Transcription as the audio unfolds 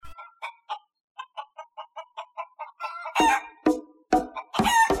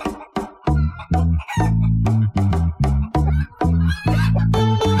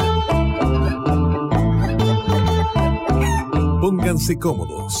Pónganse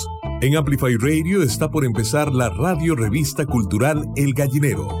cómodos. En Amplify Radio está por empezar la radio revista cultural El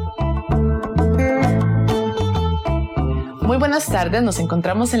Gallinero. Muy buenas tardes, nos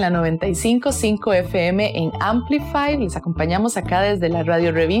encontramos en la 95.5 FM en Amplify. Les acompañamos acá desde la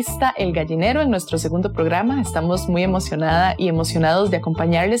radio revista El Gallinero en nuestro segundo programa. Estamos muy emocionada y emocionados de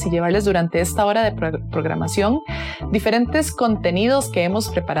acompañarles y llevarles durante esta hora de programación diferentes contenidos que hemos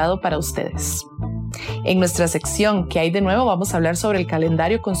preparado para ustedes. En nuestra sección ¿Qué hay de nuevo? Vamos a hablar sobre el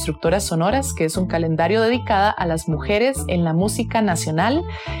calendario Constructoras Sonoras, que es un calendario dedicado a las mujeres en la música nacional.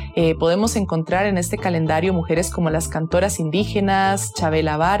 Podemos encontrar en este calendario mujeres como las cantoras indígenas,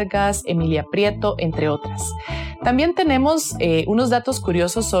 Chabela Vargas, Emilia Prieto, entre otras. También tenemos unos datos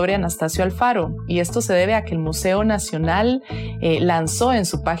curiosos sobre Anastasio Alfaro, y esto se debe a que el Museo Nacional lanzó en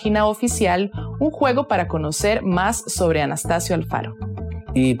su página oficial un juego para conocer más sobre Anastasio Alfaro.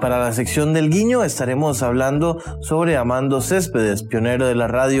 Y para la sección del guiño estaremos hablando sobre Amando Céspedes, pionero de la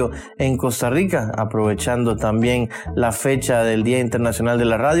radio en Costa Rica, aprovechando también la fecha del Día Internacional de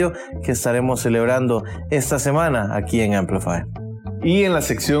la Radio que estaremos celebrando esta semana aquí en Amplify. Y en la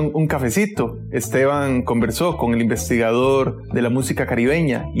sección Un Cafecito, Esteban conversó con el investigador de la música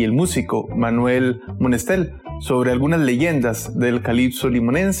caribeña y el músico Manuel Monestel sobre algunas leyendas del calipso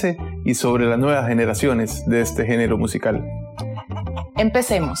limonense y sobre las nuevas generaciones de este género musical.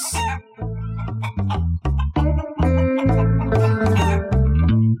 Empecemos.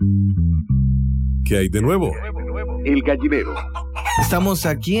 ¿Qué hay de nuevo? El Gallinero. Estamos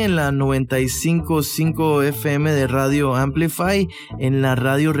aquí en la 95.5 FM de Radio Amplify, en la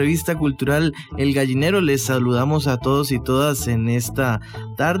radio revista cultural El Gallinero. Les saludamos a todos y todas en esta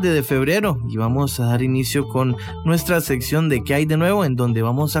tarde de febrero y vamos a dar inicio con nuestra sección de ¿Qué hay de nuevo?, en donde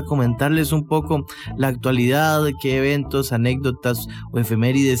vamos a comentarles un poco la actualidad, qué eventos, anécdotas o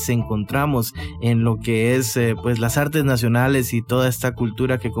efemérides encontramos en lo que es pues las artes nacionales y toda esta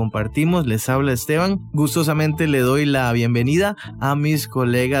cultura que compartimos. Les habla Esteban. Gustosamente le doy la bienvenida a mis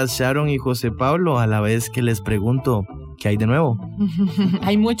colegas Sharon y José Pablo, a la vez que les pregunto ¿qué hay de nuevo?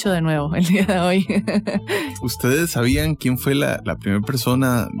 Hay mucho de nuevo el día de hoy. ¿Ustedes sabían quién fue la primera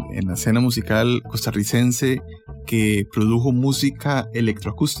persona en la escena musical costarricense que produjo música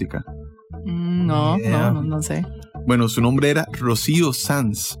electroacústica? No sé. Bueno, su nombre era Rocío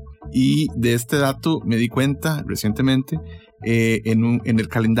Sanz, y de este dato me di cuenta recientemente en el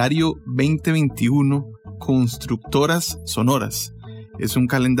calendario 2021 Constructoras Sonoras. Es un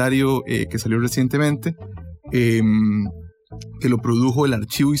calendario que salió recientemente, que lo produjo el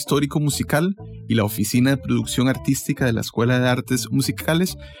Archivo Histórico Musical y la Oficina de Producción Artística de la Escuela de Artes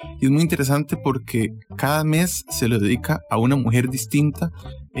Musicales, y es muy interesante porque cada mes se lo dedica a una mujer distinta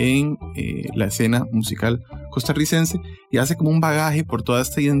en la escena musical costarricense, y hace como un bagaje por toda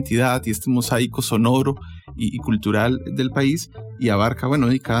esta identidad y este mosaico sonoro y cultural del país, y abarca,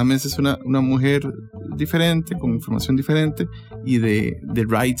 y cada mes es una mujer diferente, con información diferente y de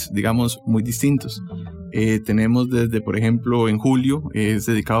rights, digamos, muy distintos. Tenemos desde, por ejemplo, en julio es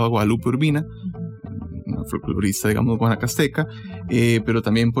dedicado a Guadalupe Urbina, una folclorista, digamos, guanacasteca, pero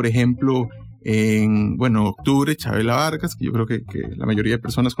también, por ejemplo, en octubre, Chabela Vargas, que yo creo que la mayoría de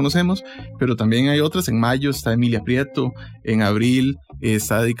personas conocemos, pero también hay otras. En mayo está Emilia Prieto, en abril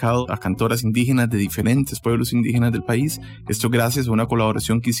está dedicado a cantoras indígenas de diferentes pueblos indígenas del país. Esto gracias a una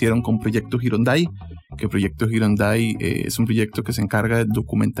colaboración que hicieron con Proyecto Gironday, que Proyecto Gironday es un proyecto que se encarga de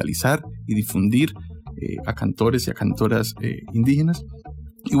documentalizar y difundir a cantores y a cantoras indígenas.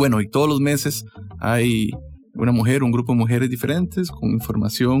 Y todos los meses hay una mujer, un grupo de mujeres diferentes con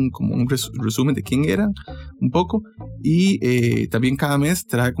información, como un resumen de quién eran un poco, y también cada mes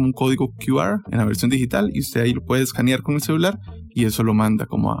trae como un código QR en la versión digital, y usted ahí lo puede escanear con el celular y eso lo manda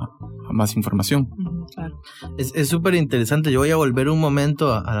como a más información. Claro. Es súper interesante. Yo voy a volver un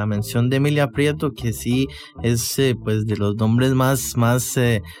momento a la mención de Emilia Prieto, que sí es pues de los nombres más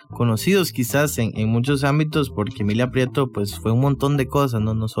conocidos quizás en muchos ámbitos, porque Emilia Prieto pues fue un montón de cosas,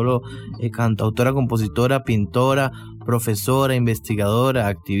 no solo cantautora, compositora, pintora, profesora, investigadora,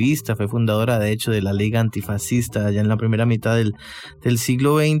 activista. Fue fundadora de hecho de la Liga Antifascista allá en la primera mitad del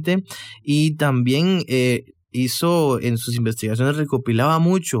siglo XX, y también hizo en sus investigaciones, recopilaba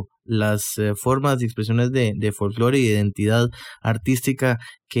mucho las formas y expresiones de folclore y de identidad artística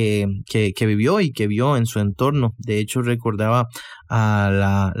que vivió y que vio en su entorno. De hecho, recordaba a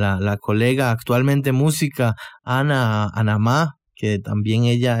la colega actualmente música Ana Ma, que también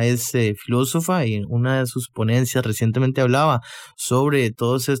ella es filósofa, y en una de sus ponencias recientemente hablaba sobre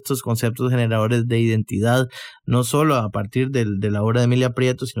todos estos conceptos generadores de identidad, no solo a partir de la obra de Emilia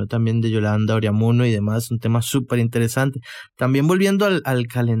Prieto, sino también de Yolanda Oriamuno y demás. Un tema súper interesante. También volviendo al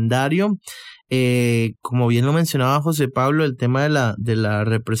calendario, como bien lo mencionaba José Pablo, el tema de la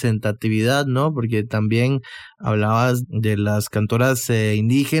representatividad, ¿no? Porque también hablabas de las cantoras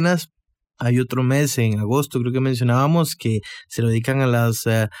indígenas. Hay otro mes en agosto, creo que mencionábamos, que se lo dedican a las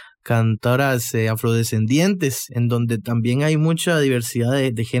cantoras afrodescendientes, en donde también hay mucha diversidad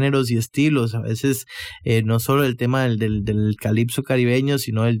de géneros y estilos. A veces no solo el tema del calipso caribeño,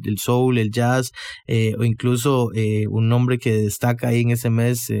 sino el soul, el jazz, o incluso un nombre que destaca ahí en ese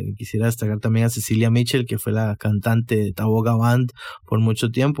mes. Quisiera destacar también a Cecilia Mitchell, que fue la cantante de Taboga Band por mucho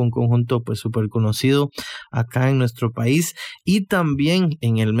tiempo, un conjunto pues súper conocido acá en nuestro país. Y también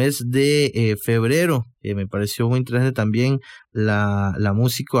en el mes de febrero, me pareció muy interesante también la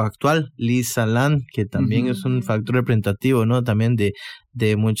música actual, Lisa Land, que también es un factor representativo, ¿no? También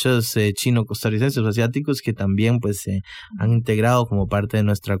de muchos chino-costarricenses o asiáticos que también pues se han integrado como parte de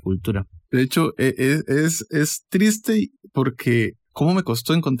nuestra cultura. De hecho, es triste porque cómo me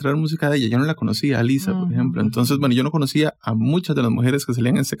costó encontrar música de ella. Yo no la conocía, a Lisa, por ejemplo. Entonces, bueno, yo no conocía a muchas de las mujeres que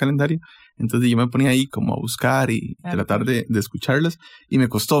salían en este calendario. Entonces yo me ponía ahí como a buscar y tratar de escucharlas. Y me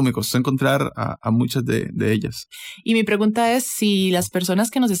costó encontrar a muchas de ellas. Y mi pregunta es si las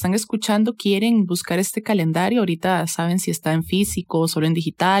personas que nos están escuchando quieren buscar este calendario, ahorita saben si está en físico, solo en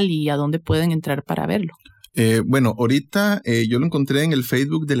digital y a dónde pueden entrar para verlo. Bueno, ahorita yo lo encontré en el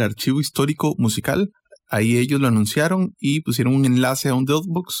Facebook del Archivo Histórico Musical. Ahí ellos lo anunciaron y pusieron un enlace a un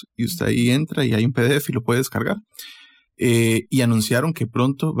Dropbox y usted ahí entra y hay un PDF y lo puede descargar. Y anunciaron que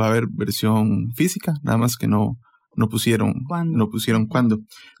pronto va a haber versión física, nada más que no pusieron cuándo.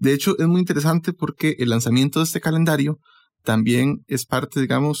 De hecho, es muy interesante porque el lanzamiento de este calendario también es parte,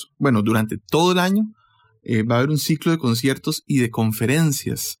 digamos, bueno, durante todo el año va a haber un ciclo de conciertos y de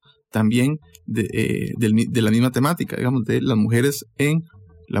conferencias también de la misma temática, digamos, de las mujeres en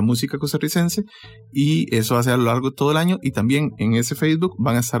la música costarricense, y eso va a ser a lo largo de todo el año, y también en ese Facebook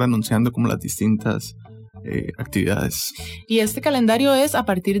van a estar anunciando como las distintas actividades. ¿Y este calendario es a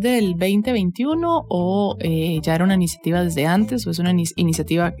partir del 2021 o ya era una iniciativa desde antes o es una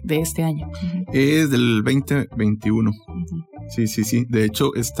iniciativa de este año? Es del 2021. Sí. De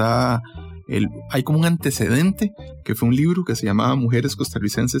hecho, hay como un antecedente que fue un libro que se llamaba Mujeres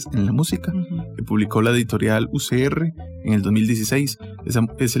Costarricenses en la Música, que publicó la editorial UCR en el 2016.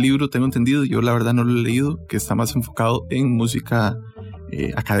 Ese libro, tengo entendido, yo la verdad no lo he leído, que está más enfocado en música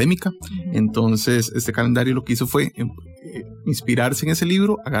académica. Entonces este calendario lo que hizo fue inspirarse en ese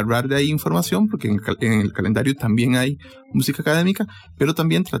libro, agarrar de ahí información, porque en el calendario también hay música académica, pero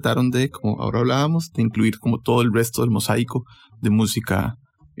también trataron de, como ahora hablábamos, de incluir como todo el resto del mosaico de música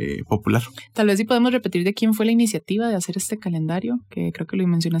popular. Tal vez sí podemos repetir de quién fue la iniciativa de hacer este calendario, que creo que lo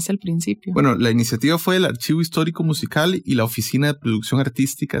mencionaste al principio. Bueno, la iniciativa fue el Archivo Histórico Musical y la Oficina de Producción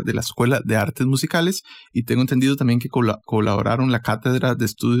Artística de la Escuela de Artes Musicales, y tengo entendido también que colaboraron la Cátedra de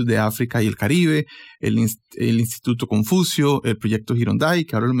Estudios de África y el Caribe, el Instituto Confucio, el Proyecto Gironday,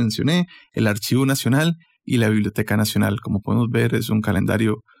 que ahora lo mencioné, el Archivo Nacional y la Biblioteca Nacional. Como podemos ver, es un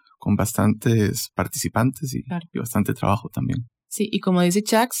calendario con bastantes participantes y bastante trabajo también. Sí, y como dice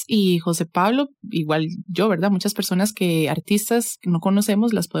Chax y José Pablo, igual yo, ¿verdad? Muchas personas artistas que no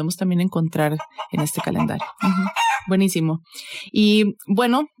conocemos, las podemos también encontrar en este calendario. Buenísimo. Y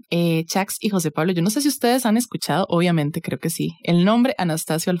bueno, Chax y José Pablo, yo no sé si ustedes han escuchado, obviamente creo que sí, el nombre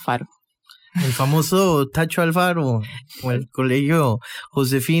Anastasio Alfaro. El famoso Tacho Alfaro, o el colegio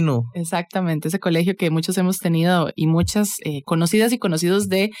Josefino. Exactamente, ese colegio que muchos hemos tenido y muchas conocidas y conocidos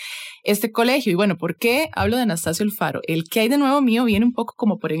de este colegio. Y bueno, ¿por qué hablo de Anastasio Alfaro? El que hay de nuevo mío viene un poco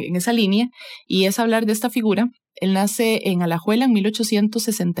como en esa línea, y es hablar de esta figura. Él nace en Alajuela en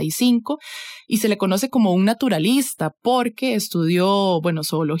 1865 y se le conoce como un naturalista porque estudió,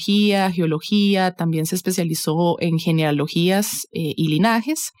 zoología, geología, también se especializó en genealogías y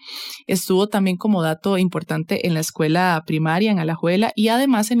linajes. Estuvo también como dato importante en la escuela primaria en Alajuela y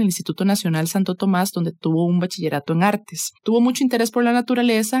además en el Instituto Nacional Santo Tomás, donde tuvo un bachillerato en artes. Tuvo mucho interés por la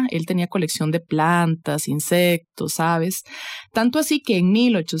naturaleza, él tenía colección de plantas, insectos, aves, tanto así que en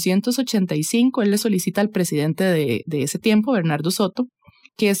 1885 él le solicita al presidente de ese tiempo, Bernardo Soto,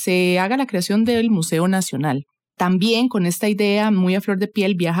 que se haga la creación del Museo Nacional. También con esta idea muy a flor de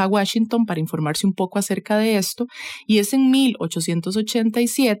piel viaja a Washington para informarse un poco acerca de esto, y es en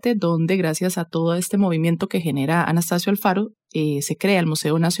 1887 donde, gracias a todo este movimiento que genera Anastasio Alfaro, se crea el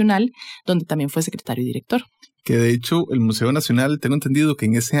Museo Nacional, donde también fue secretario y director. Que de hecho el Museo Nacional, tengo entendido que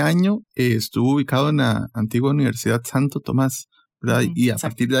en ese año estuvo ubicado en la antigua Universidad Santo Tomás, ¿verdad? Y a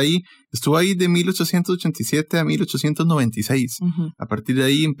partir de ahí, estuvo ahí de 1887 a 1896. A partir de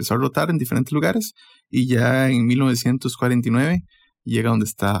ahí empezó a rotar en diferentes lugares y ya en 1949 llega donde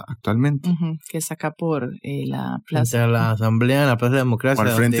está actualmente. Que es acá por la plaza. Entre la Asamblea, en la Plaza de Democracia,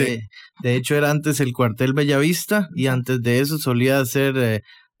 al frente. donde, de hecho era antes el cuartel Bellavista, y antes de eso solía ser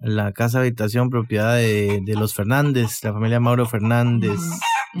la casa habitación propiedad de los Fernández, la familia Mauro Fernández.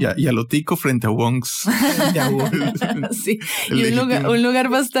 Y a Lotico frente a Wong's. Sí, y un lugar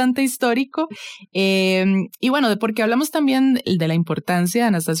bastante histórico. Y bueno, porque hablamos también de la importancia de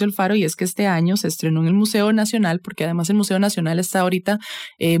Anastasio Alfaro, y es que este año se estrenó en el Museo Nacional, porque además el Museo Nacional está ahorita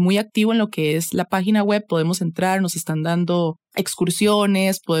muy activo en lo que es la página web. Podemos entrar, nos están dando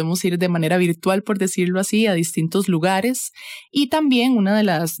excursiones, podemos ir de manera virtual, por decirlo así, a distintos lugares. Y también una de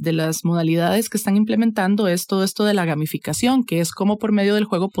las modalidades que están implementando es todo esto de la gamificación, que es cómo por medio del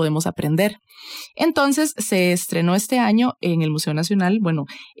juego podemos aprender. Entonces se estrenó este año en el Museo Nacional,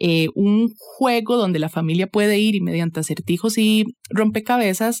 un juego donde la familia puede ir y mediante acertijos y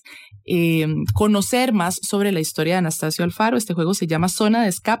rompecabezas conocer más sobre la historia de Anastasio Alfaro. Este juego se llama Zona de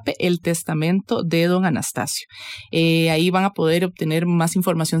Escape, el testamento de don Anastasio. Ahí van a poder obtener más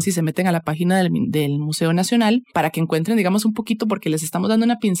información si se meten a la página del Museo Nacional para que encuentren, digamos, un poquito, porque les estamos dando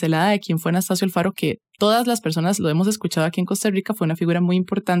una pincelada de quién fue Anastasio Alfaro, que todas las personas lo hemos escuchado aquí en Costa Rica, fue una figura muy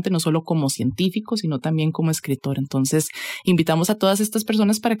importante, no solo como científico, sino también como escritor. Entonces, invitamos a todas estas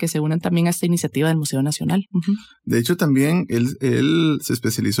personas para que se unan también a esta iniciativa del Museo Nacional. De hecho, también él se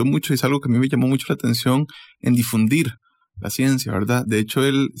especializó mucho, y es algo que a mí me llamó mucho la atención, en difundir la ciencia, ¿verdad? De hecho,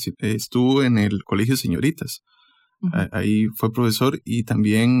 él estuvo en el Colegio de Señoritas. Ahí fue profesor, y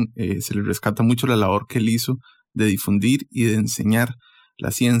también se le rescata mucho la labor que él hizo de difundir y de enseñar la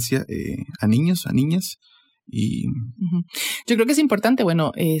ciencia a niños, a niñas. Y yo creo que es importante,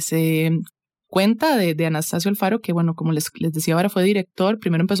 se cuenta de Anastasio Alfaro, que como les decía ahora, fue director.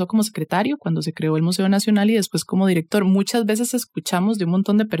 Primero empezó como secretario cuando se creó el Museo Nacional, y después como director. Muchas veces escuchamos de un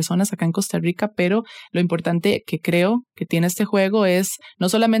montón de personas acá en Costa Rica, pero lo importante que creo que tiene este juego es no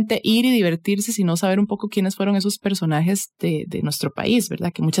solamente ir y divertirse, sino saber un poco quiénes fueron esos personajes de nuestro país,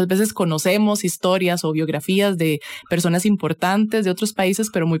 ¿verdad? Que muchas veces conocemos historias o biografías de personas importantes de otros países,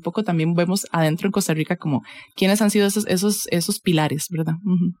 pero muy poco también vemos adentro en Costa Rica como quiénes han sido esos pilares, ¿verdad?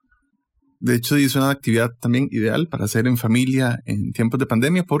 De hecho, es una actividad también ideal para hacer en familia en tiempos de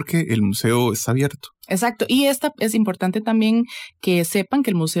pandemia, porque el museo está abierto. Exacto, y es importante también que sepan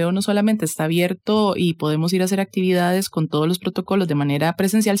que el museo no solamente está abierto y podemos ir a hacer actividades con todos los protocolos de manera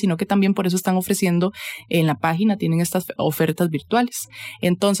presencial, sino que también por eso están ofreciendo en la página, tienen estas ofertas virtuales.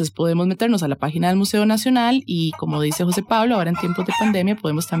 Entonces podemos meternos a la página del Museo Nacional y, como dice José Pablo, ahora en tiempos de pandemia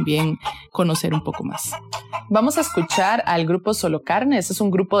podemos también conocer un poco más. Vamos a escuchar al grupo Solo Carne. Este es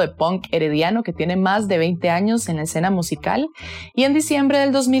un grupo de punk herediano que tiene más de 20 años en la escena musical, y en diciembre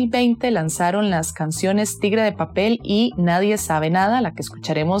del 2020 lanzaron las canciones Tigre de Papel y Nadie Sabe Nada. La que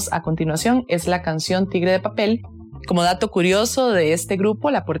escucharemos a continuación es la canción Tigre de Papel. Como dato curioso de este grupo,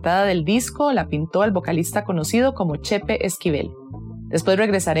 la portada del disco la pintó el vocalista conocido como Chepe Esquivel. Después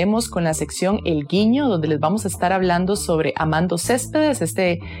regresaremos con la sección El Guiño, donde les vamos a estar hablando sobre Amando Céspedes,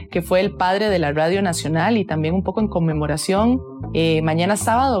 que fue el padre de la Radio Nacional, y también un poco en conmemoración mañana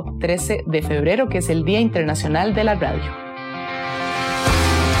sábado 13 de febrero, que es el Día Internacional de la Radio.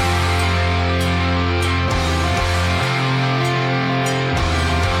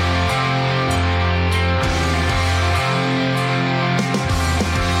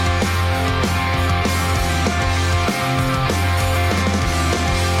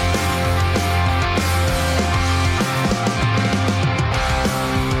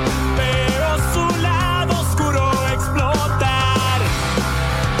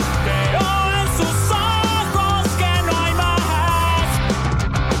 Pero en sus ojos que no hay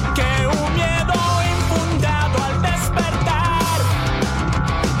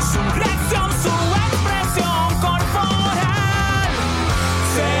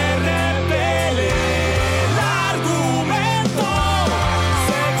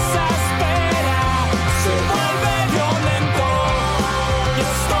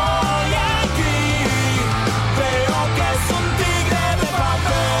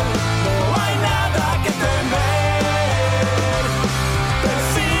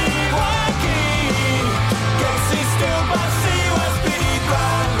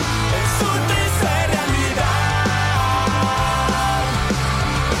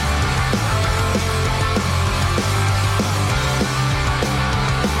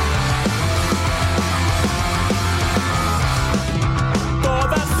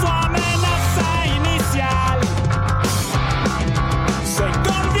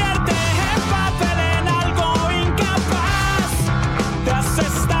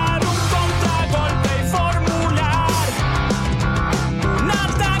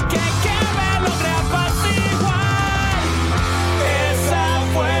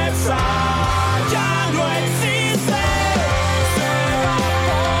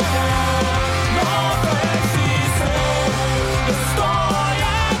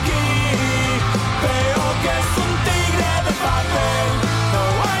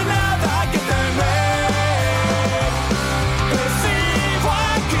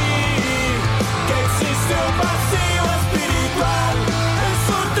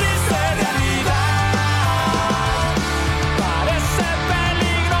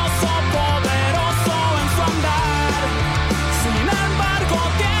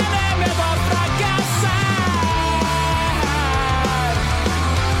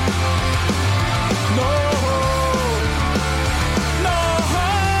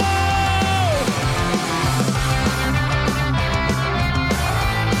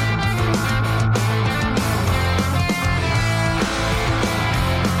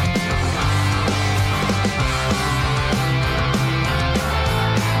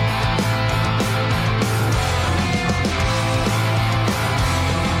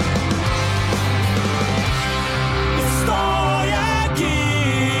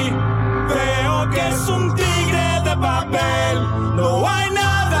es un tigre de papel, no hay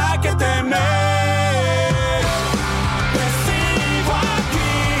nada que temer. Recibo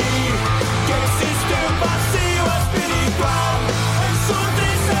aquí que existe un vacío espiritual en su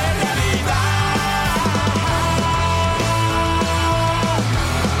triste realidad.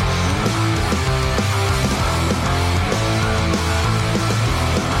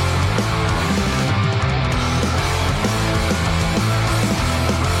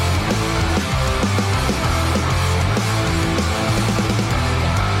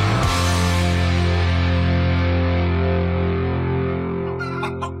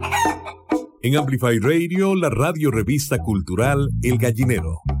 En Amplify Radio, la radio revista cultural El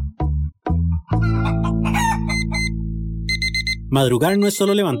Gallinero. Madrugar no es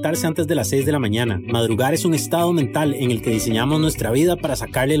solo levantarse antes de las 6 de la mañana. Madrugar es un estado mental en el que diseñamos nuestra vida para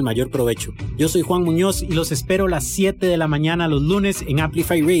sacarle el mayor provecho. Yo soy Juan Muñoz y los espero a las 7 de la mañana los lunes en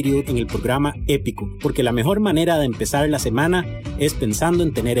Amplify Radio en el programa Épico, porque la mejor manera de empezar la semana es pensando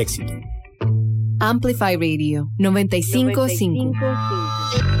en tener éxito. Amplify Radio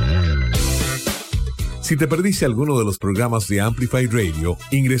 95.5. Si te perdiste alguno de los programas de Amplify Radio,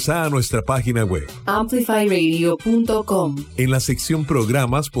 ingresa a nuestra página web amplifyradio.com. En la sección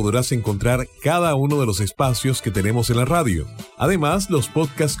Programas podrás encontrar cada uno de los espacios que tenemos en la radio. Además, los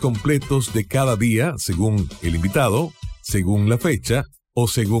podcasts completos de cada día, según el invitado, según la fecha o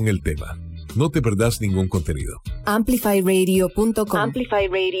según el tema. No te perdás ningún contenido. amplifyradio.com.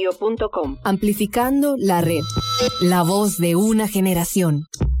 amplifyradio.com. Amplificando la red. La voz de una generación.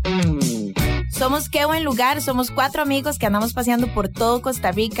 Somos Qué Buen Lugar, somos 4 amigos que andamos paseando por todo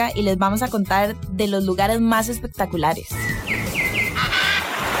Costa Rica y les vamos a contar de los lugares más espectaculares.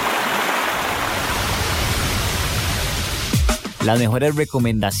 Las mejores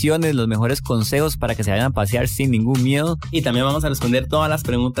recomendaciones, los mejores consejos para que se vayan a pasear sin ningún miedo. Y también vamos a responder todas las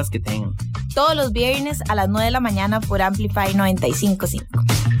preguntas que tengan. Todos los viernes a las 9 de la mañana por Amplify 95.5.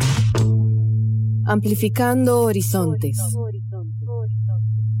 Amplificando horizontes.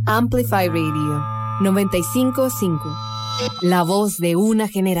 Amplify Radio 95.5. La voz de una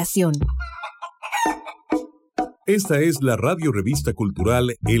generación. Esta es la radio revista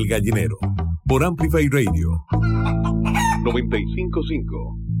cultural El Gallinero, por Amplify Radio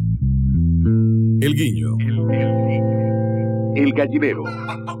 95.5. El Guiño. El Gallinero.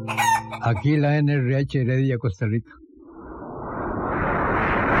 Aquí la NRH Heredia, Costa Rica.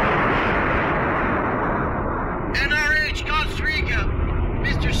 NRH Costa Rica,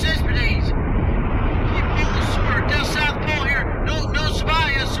 Mr. Cespedes. Keep pulling the sewer down South Pole here. No se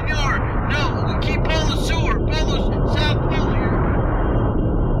vaya, señor. No, we keep pulling the sewer. Pull the South Pole here.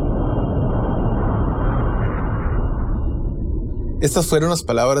 Estas fueron las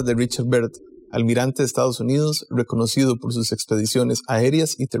palabras de Richard Byrd, almirante de Estados Unidos, reconocido por sus expediciones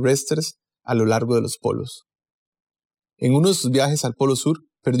aéreas y terrestres a lo largo de los polos. En uno de sus viajes al Polo Sur,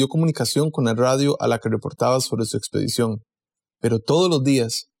 perdió comunicación con la radio a la que reportaba sobre su expedición, pero todos los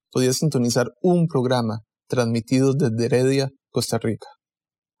días podía sintonizar un programa transmitido desde Heredia, Costa Rica.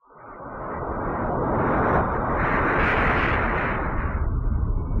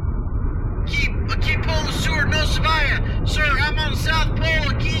 Keep pulling the sewer, no se vaya. Sir, I'm on the South Pole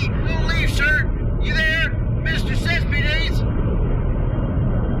aquí. Don't leave, sir. You there, Mr. Cespedes?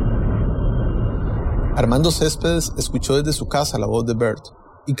 Armando Céspedes escuchó desde su casa la voz de Byrd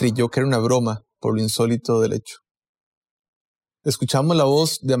y creyó que era una broma por lo insólito del hecho. Escuchamos la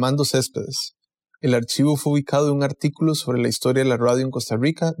voz de Armando Céspedes. El archivo fue ubicado en un artículo sobre la historia de la radio en Costa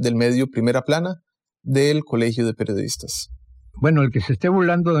Rica del medio Primera Plana del Colegio de Periodistas. Bueno, el que se esté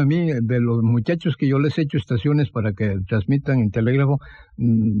burlando de mí, de los muchachos que yo les he hecho estaciones para que transmitan en telégrafo,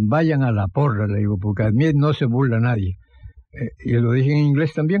 vayan a la porra, le digo, porque a mí no se burla nadie. Y lo dije en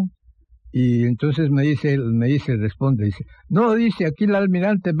inglés también. Y entonces responde, dice, no, dice aquí el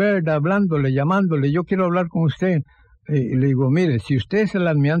almirante Byrd hablándole, llamándole, yo quiero hablar con usted. Y le digo, mire, si usted es el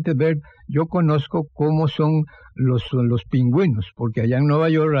almirante Byrd, yo conozco cómo son los pingüinos, porque allá en Nueva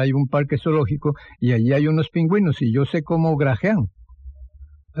York hay un parque zoológico y allí hay unos pingüinos y yo sé cómo grajean.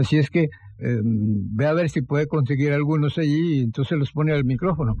 Así es que ve a ver si puede conseguir algunos allí y entonces los pone al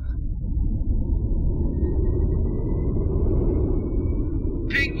micrófono.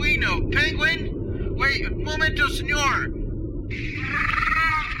 Pingüino, penguin? Wait, un momento, señor.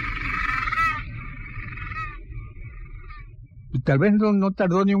 tal vez no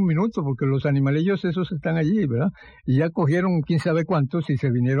tardó ni un minuto, porque los animalillos esos están allí, ¿verdad? Y ya cogieron quién sabe cuántos y se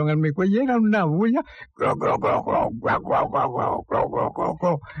vinieron al mico y era una bulla.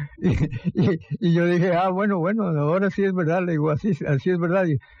 Y yo dije, bueno, ahora sí es verdad, le digo, así es verdad.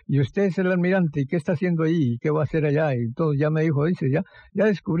 Y usted es el almirante, ¿y qué está haciendo ahí? ¿Y qué va a hacer allá? Y todo, ya me dijo, dice, ya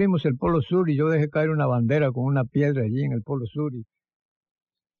descubrimos el Polo Sur, y yo dejé caer una bandera con una piedra allí en el Polo Sur.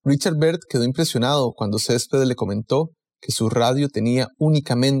 Richard Bert quedó impresionado cuando Céspedes le comentó que su radio tenía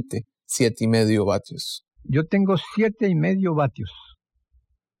únicamente 7,5 vatios. Yo tengo 7,5 vatios.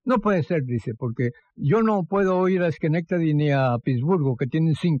 No puede ser, dice, porque yo no puedo oír a Schenectady ni a Pittsburgh, que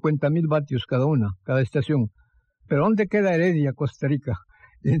tienen 50,000 vatios cada estación. Pero ¿dónde queda Heredia, Costa Rica?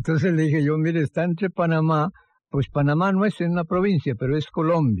 Y entonces le dije yo, mire, está entre Panamá, pues Panamá no es una provincia, pero es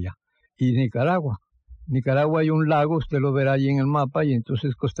Colombia, y Nicaragua. Nicaragua hay un lago, usted lo verá allí en el mapa, y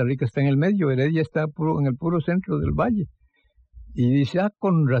entonces Costa Rica está en el medio, Heredia está en el puro centro del valle. Y dice,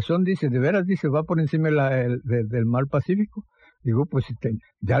 con razón, dice, de veras, dice, va por encima del mar Pacífico. Digo, pues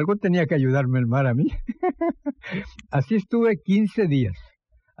de algo tenía que ayudarme el mar a mí. Así estuve 15 días,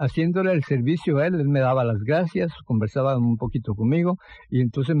 haciéndole el servicio a él me daba las gracias, conversaba un poquito conmigo, y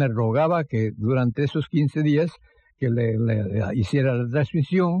entonces me rogaba que durante esos 15 días que le hiciera la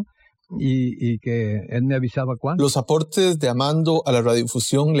transmisión, y que él me avisaba cuándo. Los aportes de Amando a la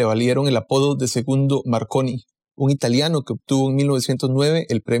radiofusión le valieron el apodo de Segundo Marconi, un italiano que obtuvo en 1909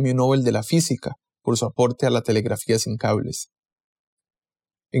 el Premio Nobel de la Física por su aporte a la telegrafía sin cables.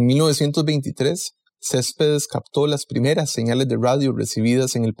 En 1923, Céspedes captó las primeras señales de radio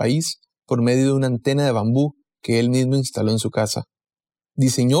recibidas en el país por medio de una antena de bambú que él mismo instaló en su casa.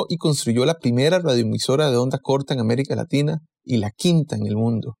 Diseñó y construyó la primera radioemisora de onda corta en América Latina y la quinta en el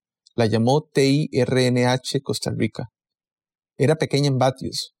mundo. La llamó TIRNH Costa Rica. Era pequeña en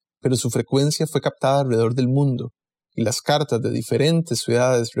vatios, pero su frecuencia fue captada alrededor del mundo, y las cartas de diferentes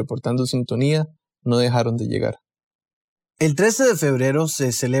ciudades reportando sintonía no dejaron de llegar. El 13 de febrero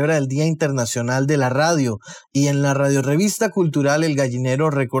se celebra el Día Internacional de la Radio, y en la radiorevista cultural El Gallinero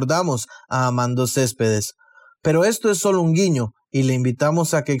recordamos a Amando Céspedes. Pero esto es solo un guiño, y le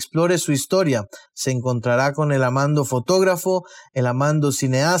invitamos a que explore su historia. Se encontrará con el Amando fotógrafo, el Amando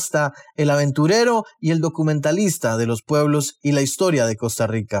cineasta, el aventurero y el documentalista de los pueblos y la historia de Costa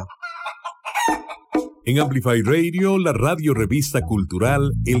Rica. En Amplify Radio, la radio revista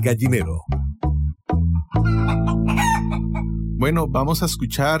cultural El Gallinero. Bueno, vamos a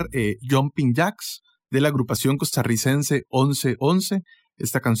escuchar Jumping Jacks de la agrupación costarricense 1111.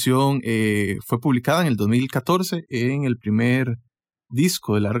 Esta canción fue publicada en el 2014 en el primer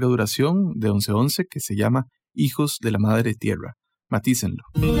disco de larga duración de 1111 que se llama Hijos de la Madre Tierra. Matícenlo.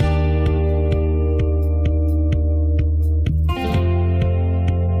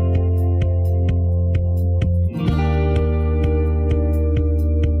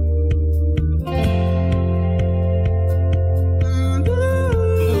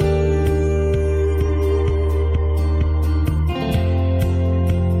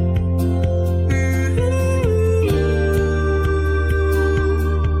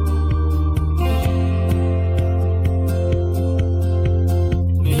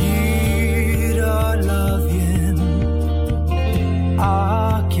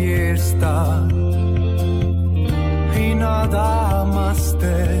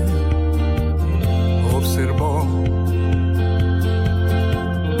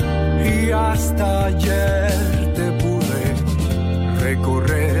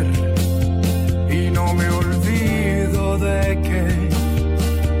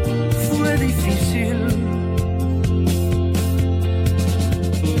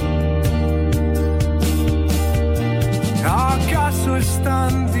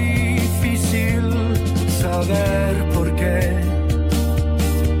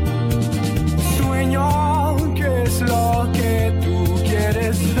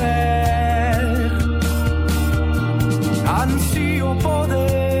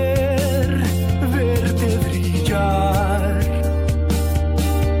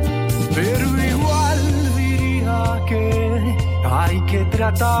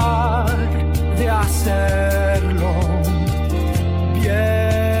 Tratar de hacerlo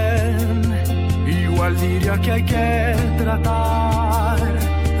bien. Igual diría que hay que tratar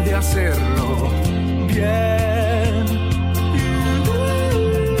de hacerlo bien.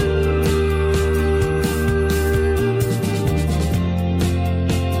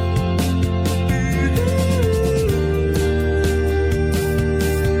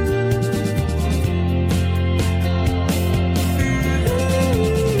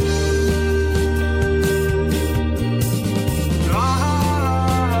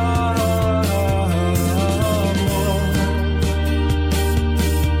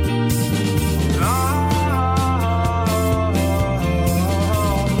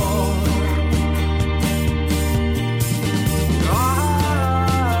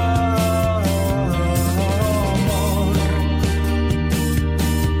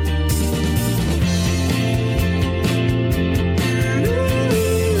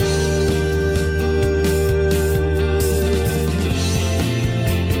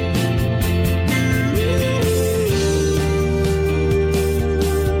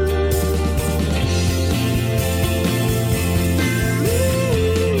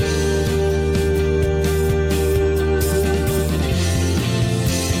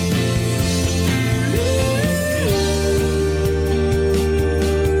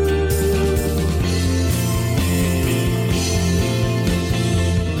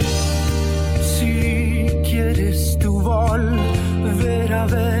 a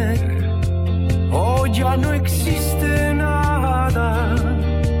ver, o ya no existe nada.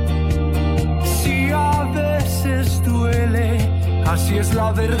 Si a veces duele, así es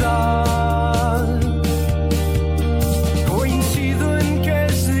la verdad. Coincido en que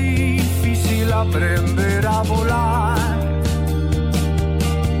es difícil aprender a volar,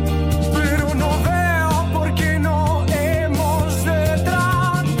 pero no veo por qué no hemos de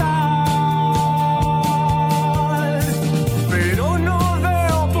tratar. Pero no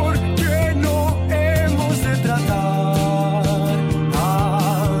veo por qué no hemos de tratar.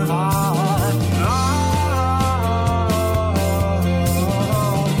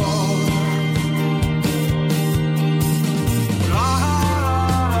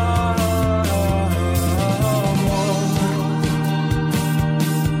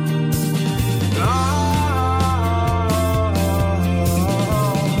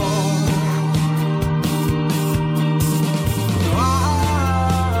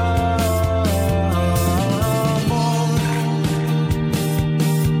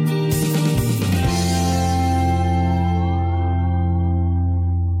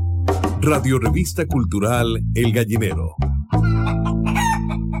 Radio Revista Cultural El Gallinero.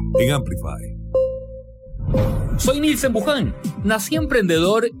 En Amplify. Soy Nilsen Buján, nací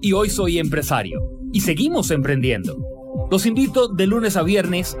emprendedor y hoy soy empresario. Y seguimos emprendiendo. Los invito de lunes a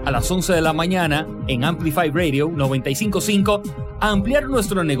viernes a las 11 de la mañana en Amplify Radio 95.5 a ampliar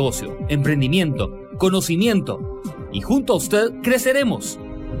nuestro negocio, emprendimiento, conocimiento. Y junto a usted creceremos.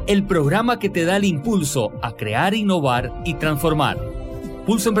 El programa que te da el impulso a crear, innovar y transformar.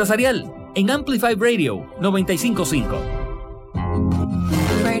 Pulso Empresarial en Amplify Radio 95.5.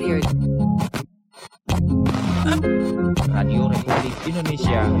 Radio Republik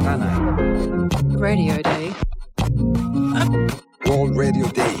Indonesia Rana. Radio Day. World Radio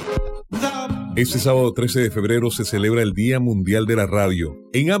Day. Este sábado 13 de febrero se celebra el Día Mundial de la Radio.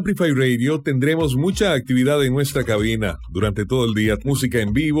 En Amplify Radio tendremos mucha actividad en nuestra cabina. Durante todo el día, música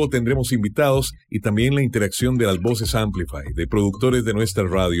en vivo, tendremos invitados y también la interacción de las voces Amplify, de productores de nuestra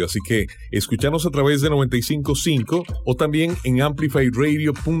radio. Así que escuchanos a través de 95.5 o también en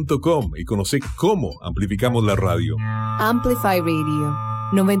amplifyradio.com y conoce cómo amplificamos la radio. Amplify Radio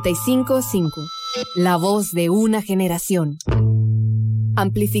 95.5. La voz de una generación.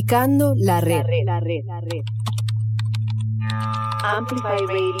 Amplificando la red.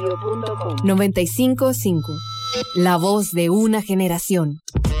 Amplifyradio.com 95.5. La voz de una generación.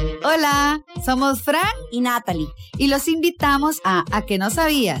 Hola, somos Fran y Natalie y los invitamos a que no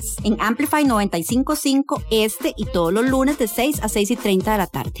sabías en Amplify 95.5 y todos los lunes de 6 a 6:30 de la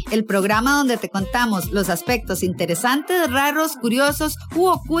tarde. El programa donde te contamos los aspectos interesantes, raros, curiosos u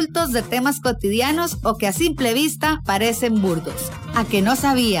ocultos de temas cotidianos o que a simple vista parecen burdos. A que no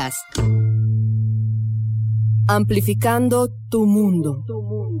sabías. Amplificando tu mundo.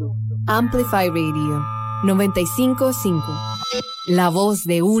 Amplify Radio 95.5. La voz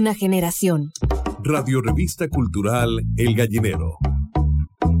de una generación. Radio Revista Cultural El Gallinero.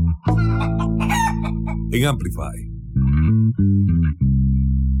 En Amplify.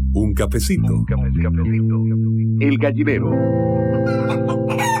 Un cafecito. El Gallinero.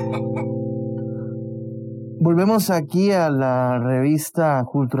 Volvemos aquí a la revista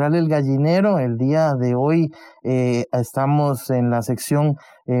cultural El Gallinero. El día de hoy estamos en la sección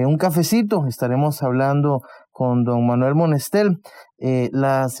Un Cafecito. Estaremos hablando con don Manuel Monestel.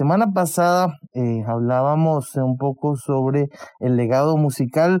 La semana pasada hablábamos un poco sobre el legado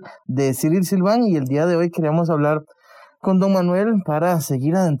musical de Cyril Silván y el día de hoy queríamos hablar con don Manuel para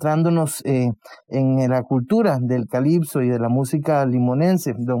seguir adentrándonos en la cultura del calipso y de la música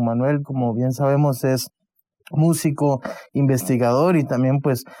limonense. Don Manuel, como bien sabemos, es músico, investigador y también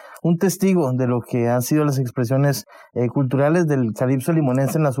pues un testigo de lo que han sido las expresiones culturales del calipso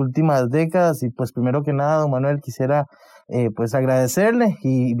limonense en las últimas décadas. Y pues primero que nada, don Manuel, quisiera pues agradecerle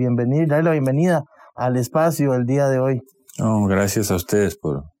y darle la bienvenida al espacio el día de hoy. No, gracias a ustedes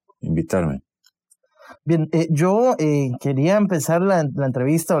por invitarme. Bien, yo quería empezar la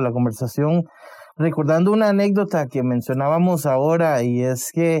entrevista o la conversación recordando una anécdota que mencionábamos ahora, y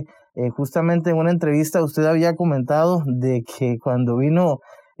es que justamente en una entrevista usted había comentado de que cuando vino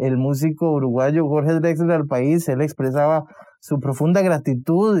el músico uruguayo Jorge Drexler al país, él expresaba su profunda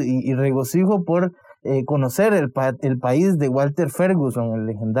gratitud y regocijo por conocer el país de Walter Ferguson, el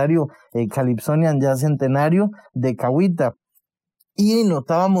legendario Calypsonian ya centenario de Cahuita. Y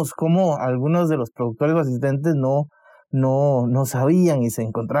notábamos cómo algunos de los productores o asistentes no sabían y se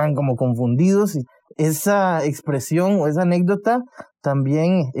encontraban como confundidos. Y esa expresión o esa anécdota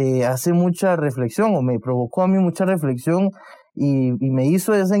también hace mucha reflexión, o me provocó a mí mucha reflexión y me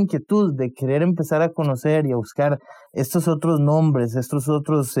hizo esa inquietud de querer empezar a conocer y a buscar estos otros nombres, estos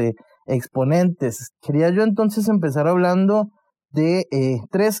otros exponentes. Quería yo entonces empezar hablando de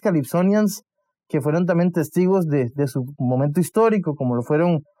 3 Calypsonians que fueron también testigos de su momento histórico, como lo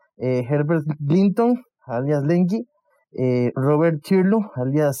fueron Herbert Clinton, alias Lenky, Robert Thurlow,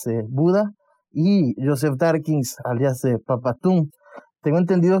 alias Buda, y Joseph Darkins, alias Papatún. Tengo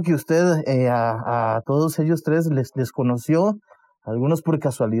entendido que usted a todos ellos 3 les conoció, algunos por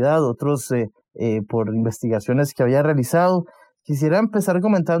casualidad, otros por investigaciones que había realizado. Quisiera empezar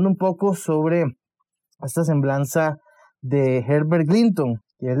comentando un poco sobre esta semblanza de Herbert Clinton,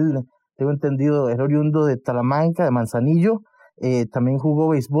 que él, tengo entendido, era oriundo de Talamanca, de Manzanillo, también jugó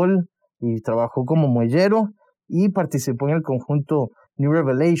béisbol y trabajó como muellero y participó en el conjunto New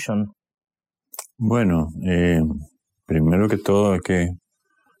Revelation. Bueno, primero que todo hay que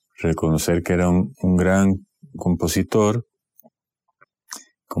reconocer que era un gran compositor.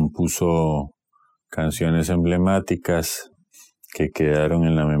 Compuso canciones emblemáticas que quedaron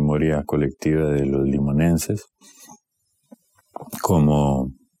en la memoria colectiva de los limonenses,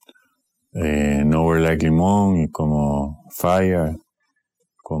 como Nowhere Like Limón, y como Fire,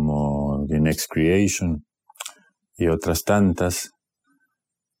 como The Next Creation y otras tantas.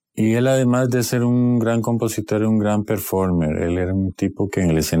 Y él, además de ser un gran compositor, un gran performer, él era un tipo que en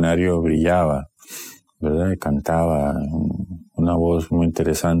el escenario brillaba, ¿verdad? Y cantaba, una voz muy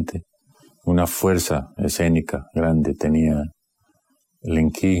interesante, una fuerza escénica grande tenía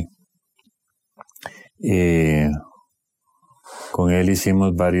Lenky. Con él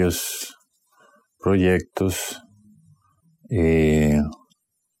hicimos varios proyectos.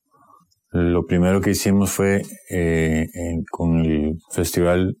 Lo primero que hicimos fue con el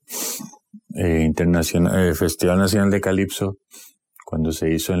Festival Internacional, Festival Nacional de Calipso, cuando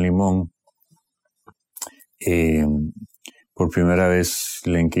se hizo en Limón. Por primera vez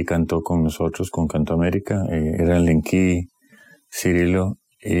Lenky cantó con nosotros, con Canto América. Eran Lenky, Cirilo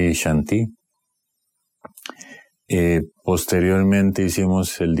y Shanti. Posteriormente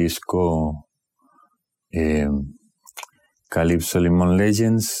hicimos el disco Calypso Limón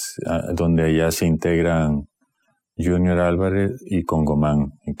Legends, donde allá se integran Junior Álvarez y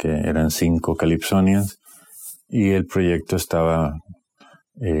Congomán, que eran 5 Calypsonians, y el proyecto estaba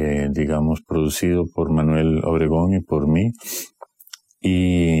digamos producido por Manuel Obregón y por mí,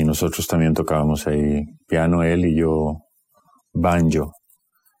 y nosotros también tocábamos ahí piano, él y yo banjo.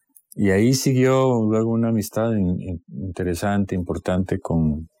 Y ahí siguió luego una amistad interesante, importante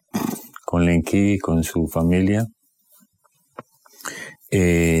con Lenky y con su familia.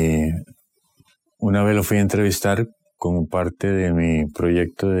 Una vez lo fui a entrevistar como parte de mi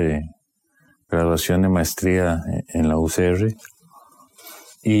proyecto de graduación de maestría en la UCR,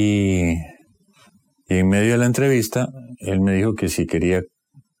 y en medio de la entrevista él me dijo que si yo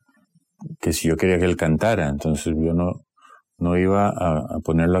quería que él cantara. Entonces yo no iba a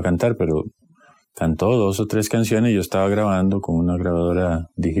ponerlo a cantar, pero cantó 2 o 3 canciones. Yo estaba grabando con una grabadora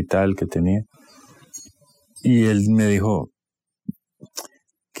digital que tenía, y él me dijo: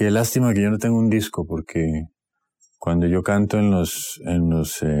 qué lástima que yo no tengo un disco, porque cuando yo canto en los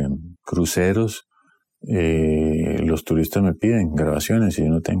cruceros, los turistas me piden grabaciones y yo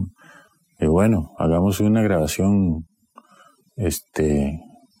no tengo. Y bueno, hagamos una grabación,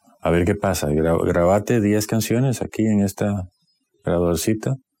 a ver qué pasa. Grabate 10 canciones aquí en esta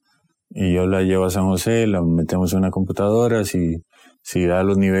grabadorcita y yo la llevo a San José, la metemos en una computadora. Si da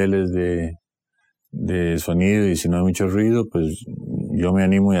los niveles de sonido y si no hay mucho ruido, pues yo me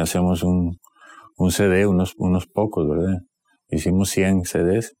animo y hacemos un CD, unos pocos, ¿verdad? Hicimos 100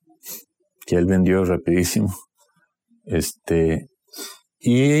 CDs que él vendió rapidísimo.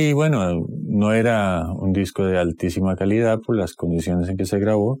 Y bueno, no era un disco de altísima calidad por las condiciones en que se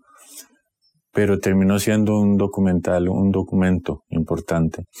grabó, pero terminó siendo un documento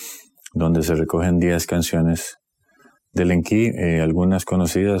importante, donde se recogen 10 canciones de Lenky, algunas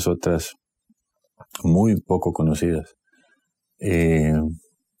conocidas, otras muy poco conocidas.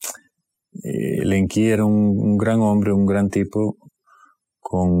 Lenky era un gran hombre, un gran tipo,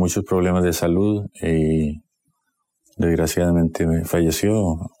 con muchos problemas de salud, y desgraciadamente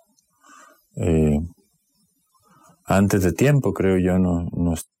falleció antes de tiempo, creo yo.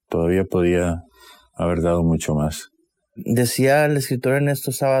 No todavía podía haber dado mucho más. Decía el escritor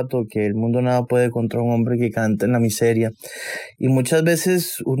Ernesto Sábato que el mundo nada puede contra un hombre que canta en la miseria, y muchas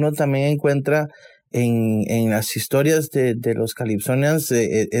veces uno también encuentra en las historias de los Calypsonians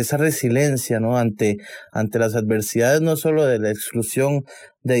esa resiliencia, ¿no? Ante las adversidades, no solo de la exclusión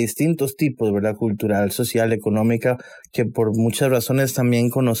de distintos tipos, ¿verdad? Cultural, social, económica, que por muchas razones también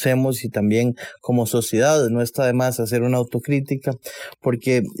conocemos, y también como sociedad no está de más hacer una autocrítica,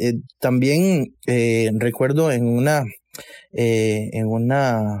 porque también recuerdo en una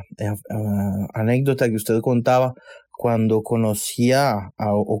anécdota que usted contaba, cuando conocía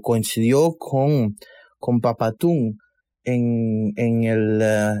o coincidió con Papatún en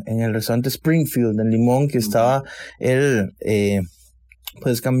el restaurante Springfield en Limón, que estaba él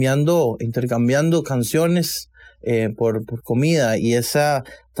pues intercambiando canciones por comida, y esa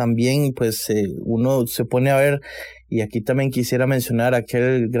también pues uno se pone a ver. Y aquí también quisiera mencionar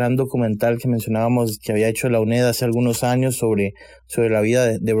aquel gran documental que mencionábamos, que había hecho la UNED hace algunos años sobre la vida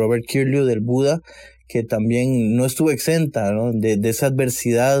de Robert Kirliu, del Buda, que también no estuvo exenta, ¿no? de esa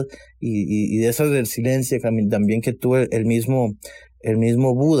adversidad y de esa resiliencia también que tuvo el mismo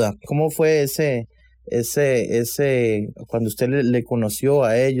Buda. ¿Cómo fue ese cuando usted le conoció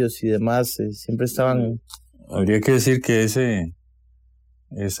a ellos y demás? Siempre estaban... Habría que decir que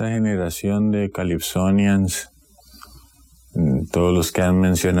esa generación de Calypsonians, todos los que han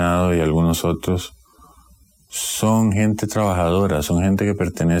mencionado y algunos otros, son gente trabajadora, son gente que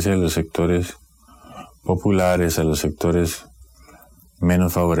pertenece a los sectores populares, a los sectores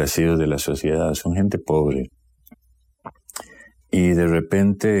menos favorecidos de la sociedad, son gente pobre. Y de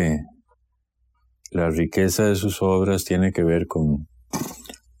repente la riqueza de sus obras tiene que ver con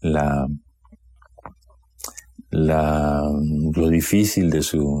lo difícil de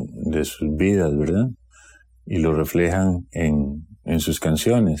sus vidas, ¿verdad? Y lo reflejan en sus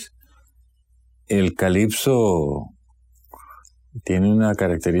canciones. El calipso tiene una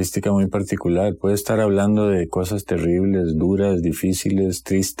característica muy particular. Puede estar hablando de cosas terribles, duras, difíciles,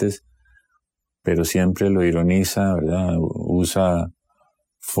 tristes, pero siempre lo ironiza, ¿verdad? Usa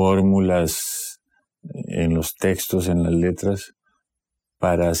fórmulas en los textos, en las letras,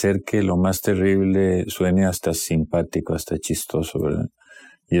 para hacer que lo más terrible suene hasta simpático, hasta chistoso, ¿verdad?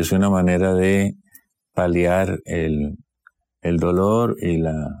 Y es una manera de paliar el dolor y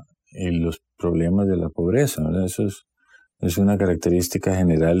los problemas de la pobreza, ¿verdad? Eso es una característica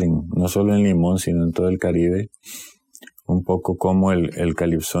general, no solo en Limón, sino en todo el Caribe, un poco como el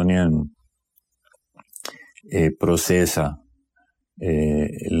Calypsonian procesa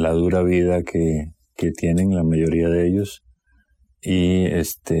la dura vida que tienen la mayoría de ellos, y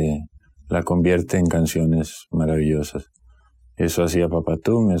la convierte en canciones maravillosas. Eso hacía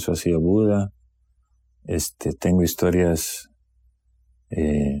Papatún, eso hacía Buda. Tengo historias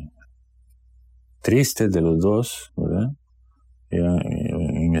tristes de los dos, ¿verdad?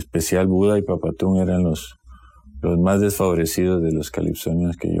 En especial Buda y Papatún eran los más desfavorecidos de los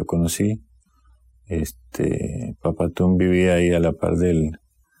Calypsonians que yo conocí. Papatún vivía ahí a la par del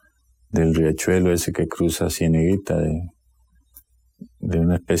riachuelo ese que cruza Cieneguita, de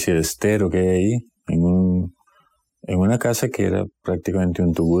una especie de estero que hay ahí, en una casa que era prácticamente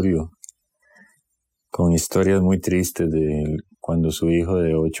un tugurio, con historias muy tristes de cuando su hijo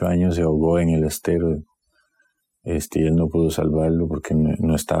de 8 años se ahogó en el estero, y él no pudo salvarlo porque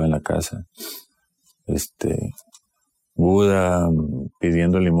no estaba en la casa. Buda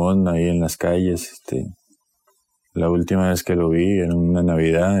pidiendo limón ahí en las calles. La última vez que lo vi, en una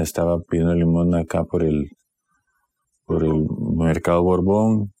Navidad, estaba pidiendo limón acá por el Mercado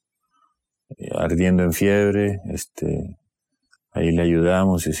Borbón, ardiendo en fiebre. Ahí le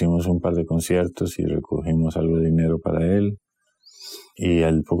ayudamos, hicimos un par de conciertos y recogimos algo de dinero para él. Y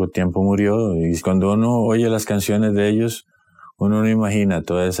al poco tiempo murió. Y cuando uno oye las canciones de ellos, uno no imagina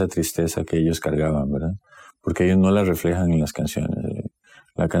toda esa tristeza que ellos cargaban, ¿verdad? Porque ellos no la reflejan en las canciones.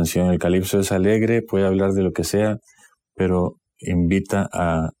 La canción, el calipso es alegre, puede hablar de lo que sea, pero invita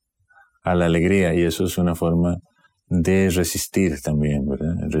a la alegría, y eso es una forma de resistir también,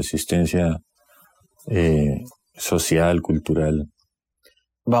 ¿verdad? Resistencia social, cultural.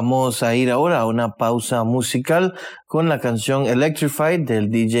 Vamos a ir ahora a una pausa musical con la canción Electrified del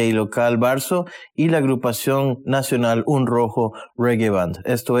DJ local Barso y la agrupación nacional Un Rojo Reggae Band.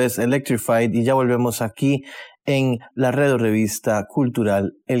 Esto es Electrified, y ya volvemos aquí en la radio revista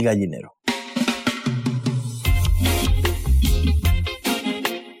cultural El Gallinero.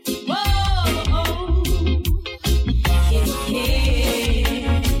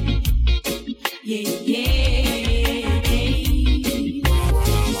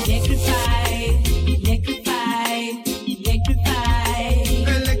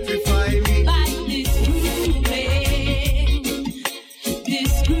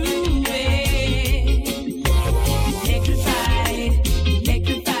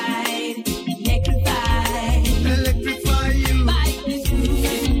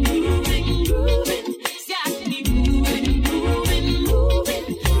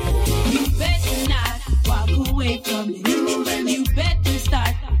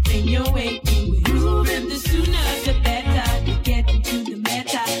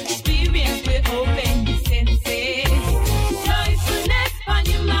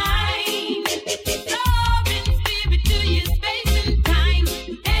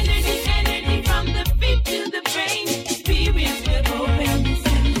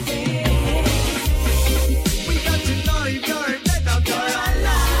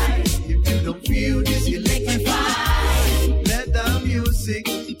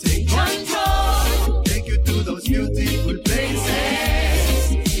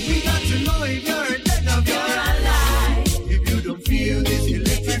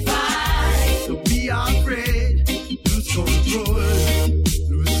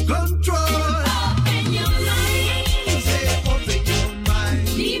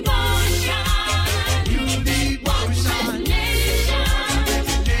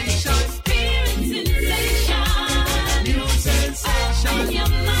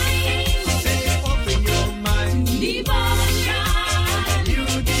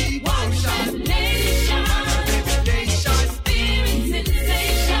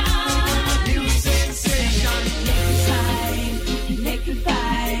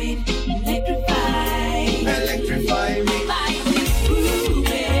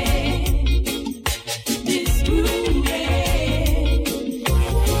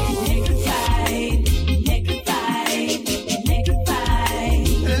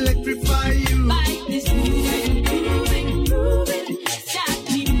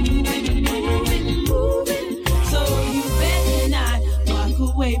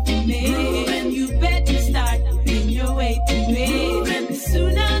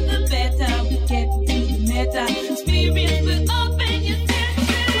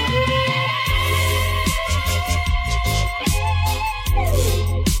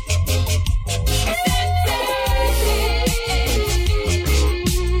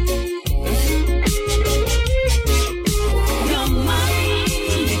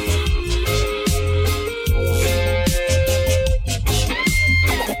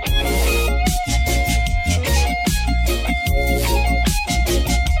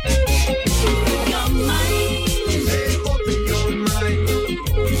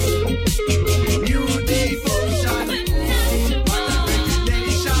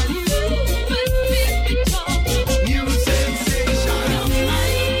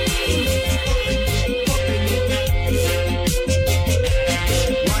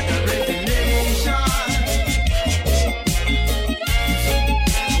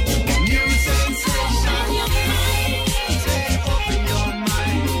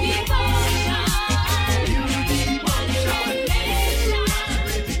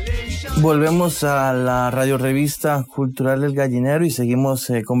 Volvemos a la radio revista cultural El Gallinero y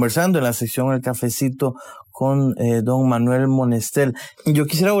seguimos conversando en la sección El Cafecito con don Manuel Monestel. Yo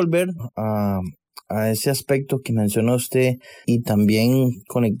quisiera volver a ese aspecto que mencionó usted y también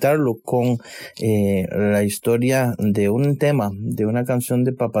conectarlo con la historia de un tema, de una canción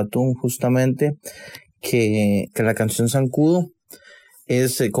de Papatún, justamente, que la canción Zancudo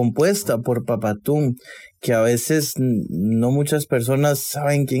es compuesta por Papatún, que a veces no muchas personas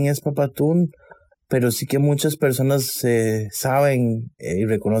saben quién es Papatún, pero sí que muchas personas saben y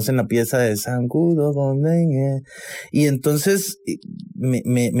reconocen la pieza de Zancudo. Y entonces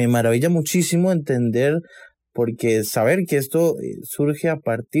me maravilla muchísimo entender, porque saber que esto surge a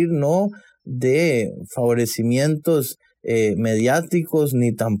partir no de favorecimientos mediáticos,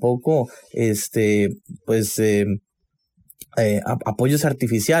 ni tampoco apoyos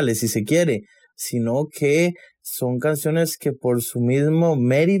artificiales, si se quiere, sino que son canciones que por su mismo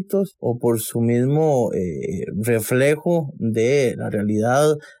méritos o por su mismo reflejo de la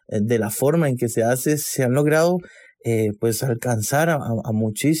realidad, de la forma en que se hace, se han logrado pues alcanzar a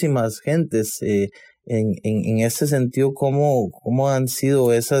muchísimas gentes. En ese sentido, ¿cómo han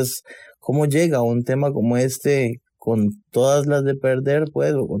sido esas, cómo llega un tema como este, con todas las de perder,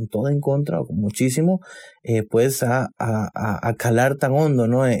 pues, o con todo en contra, o con muchísimo, pues a calar tan hondo,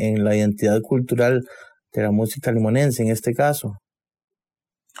 ¿no?, en la identidad cultural de la música limonense, en este caso?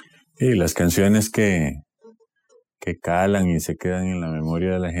 Sí, las canciones que calan y se quedan en la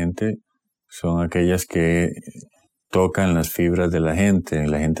memoria de la gente son aquellas que tocan las fibras de la gente.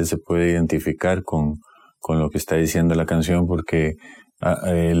 La gente se puede identificar con lo que está diciendo la canción porque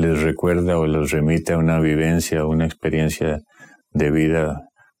les recuerda o les remite a una vivencia, una experiencia de vida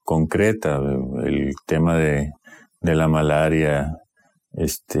concreta. El tema de la malaria,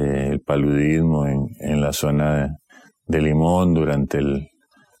 el paludismo en la zona de Limón durante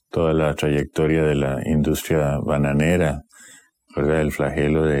toda la trayectoria de la industria bananera, ¿verdad? El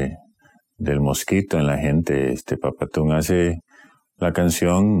flagelo del mosquito en la gente. Papatún hace la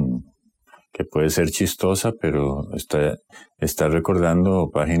canción que puede ser chistosa, pero está recordando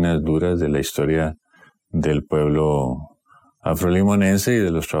páginas duras de la historia del pueblo afrolimonense y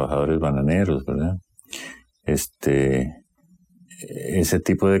de los trabajadores bananeros, ¿verdad? Ese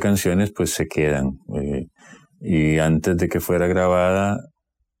tipo de canciones pues se quedan. Y antes de que fuera grabada,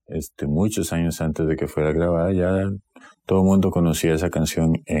 muchos años antes de que fuera grabada, ya todo el mundo conocía esa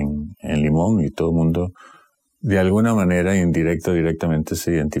canción en Limón y todo el mundo de alguna manera, indirecta o directamente,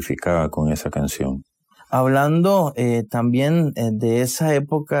 se identificaba con esa canción. Hablando también de esa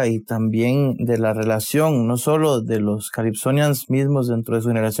época y también de la relación, no solo de los Calypsonians mismos dentro de su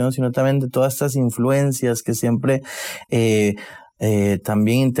generación, sino también de todas estas influencias que siempre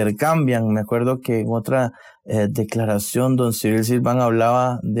también intercambian. Me acuerdo que en otra declaración, don Cyril Silvan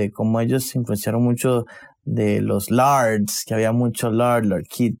hablaba de cómo ellos se influenciaron mucho de los Lards, que había mucho Lord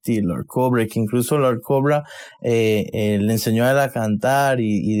Kitty, Lord Cobra, que incluso Lord Cobra le enseñó a él a cantar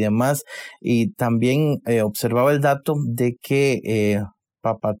y demás. Y también observaba el dato de que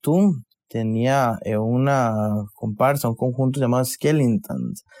Papatún tenía una comparsa, un conjunto llamado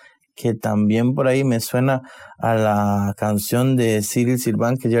Skellingtons, que también por ahí me suena a la canción de Cyril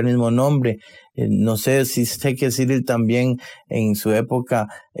Silvan, que lleva el mismo nombre. No sé si sé que Cyril también en su época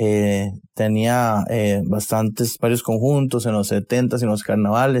tenía varios conjuntos en los 70s, en los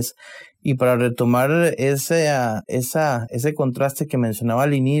carnavales. Y para retomar ese contraste que mencionaba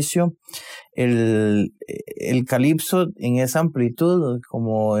al inicio, el calipso en esa amplitud,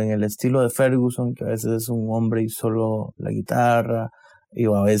 como en el estilo de Ferguson, que a veces es un hombre y solo la guitarra, y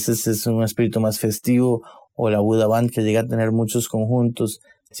a veces es un espíritu más festivo, o la Buda Band, que llega a tener muchos conjuntos.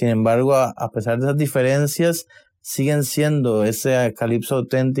 Sin embargo, a pesar de esas diferencias, siguen siendo ese calipso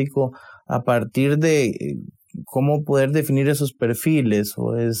auténtico. A partir de cómo poder definir esos perfiles,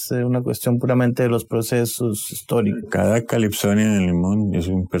 o es una cuestión puramente de los procesos históricos. Cada calipsonian en Limón es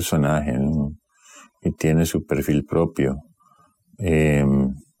un personaje, ¿no? Y tiene su perfil propio.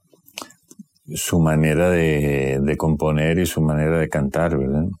 Su manera de componer y su manera de cantar,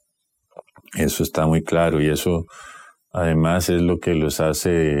 ¿verdad? Eso está muy claro, y eso además es lo que los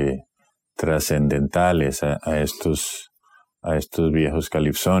hace trascendentales a estos viejos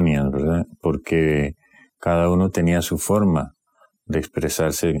calipsonians, ¿verdad? Porque cada uno tenía su forma de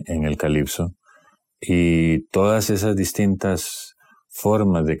expresarse en el calipso, y todas esas distintas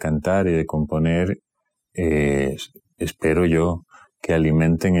formas de cantar y de componer, espero yo, que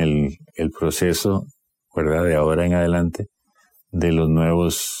alimenten el proceso, ¿verdad?, de ahora en adelante, de los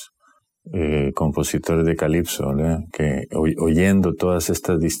nuevos compositores de calipso, ¿verdad?, que oyendo todas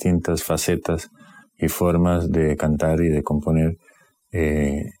estas distintas facetas y formas de cantar y de componer,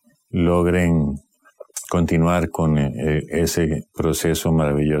 logren continuar con ese proceso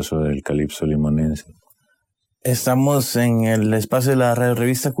maravilloso del calipso limonense. Estamos en el espacio de la radio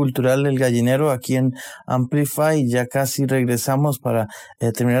revista cultural El Gallinero, aquí en Amplify. Ya casi regresamos para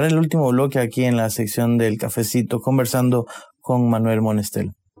terminar el último bloque aquí en la sección del cafecito, conversando con Manuel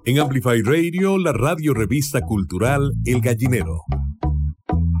Monestel. En Amplify Radio, la radio revista cultural El Gallinero.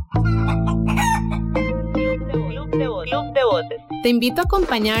 Club de Voces. Te invito a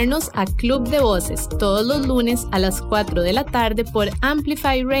acompañarnos a Club de Voces todos los lunes a las 4 de la tarde por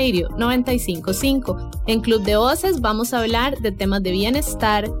Amplify Radio 95.5. En Club de Voces vamos a hablar de temas de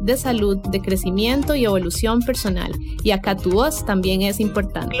bienestar, de salud, de crecimiento y evolución personal. Y acá tu voz también es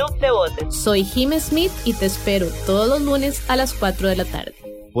importante. Club de Voces. Soy Jim Smith y te espero todos los lunes a las 4 de la tarde.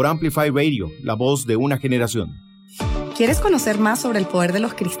 Por Amplify Radio, la voz de una generación. ¿Quieres conocer más sobre el poder de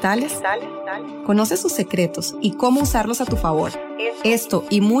los cristales? Conoce sus secretos y cómo usarlos a tu favor. Esto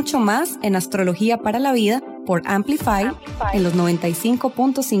y mucho más en Astrología para la Vida por Amplify en los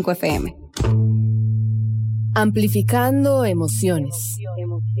 95.5 FM. Amplificando emociones.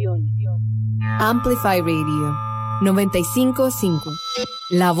 Amplify Radio 95.5.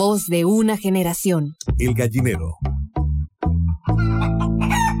 La voz de una generación. El Gallinero.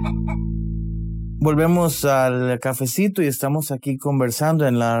 Volvemos al cafecito y estamos aquí conversando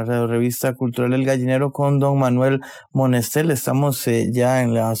en la revista cultural El Gallinero con don Manuel Monestel. Estamos ya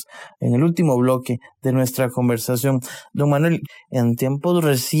en el último bloque de nuestra conversación. Don Manuel, en tiempos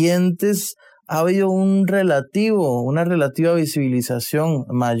recientes ha habido una relativa visibilización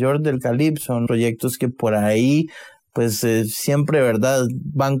mayor del calipso en proyectos que por ahí pues siempre, ¿verdad?,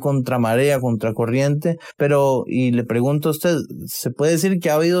 van contra marea, contra corriente, pero, y le pregunto a usted, ¿se puede decir que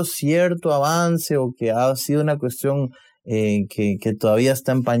ha habido cierto avance o que ha sido una cuestión que todavía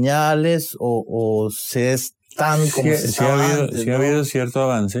está en pañales o se es tan como se estaba antes, ¿no? Ha habido cierto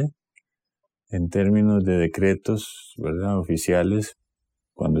avance en términos de decretos, ¿verdad?, oficiales,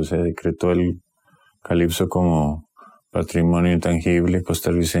 cuando se decretó el calipso como patrimonio intangible,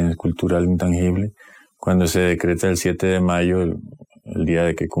 costarricense cultural intangible, cuando se decreta el 7 de mayo, el día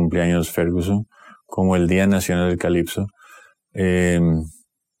de que cumple años Ferguson, como el Día Nacional del Calipso.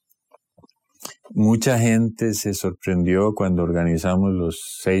 Mucha gente se sorprendió cuando organizamos los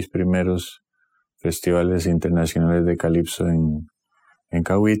 6 primeros festivales internacionales de calipso en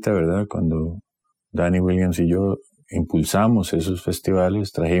Cahuita, ¿verdad? Cuando Danny Williams y yo impulsamos esos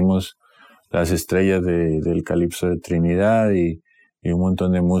festivales, trajimos las estrellas del calipso de Trinidad y un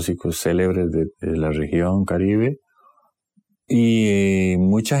montón de músicos célebres de la región Caribe y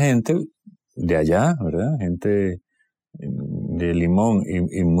mucha gente de allá, ¿verdad? Gente de Limón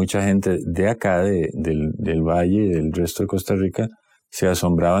y mucha gente de acá, del Valle y del resto de Costa Rica, se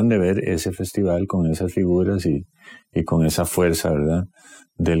asombraban de ver ese festival con esas figuras y con esa fuerza, ¿verdad?,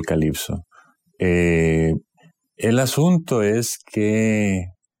 del calipso. El asunto es que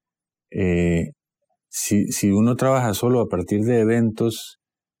si uno trabaja solo a partir de eventos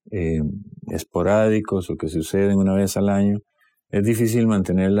esporádicos o que suceden una vez al año, es difícil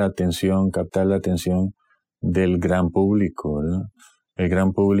mantener la atención, captar la atención del gran público, ¿verdad? El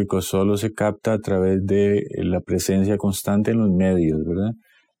gran público solo se capta a través de la presencia constante en los medios, ¿verdad?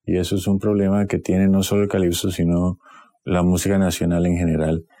 Y eso es un problema que tiene no solo el calipso, sino la música nacional en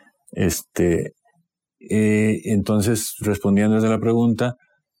general. Entonces, respondiendo a la pregunta,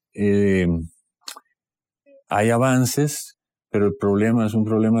 hay avances, pero el problema es un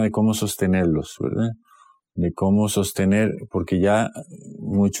problema de cómo sostenerlos, ¿verdad? De cómo sostener, porque ya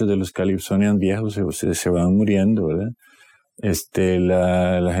muchos de los calipsonians viejos se van muriendo, ¿verdad?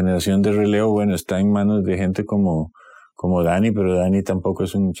 La generación de relevo, bueno, está en manos de gente como Dani, pero Dani tampoco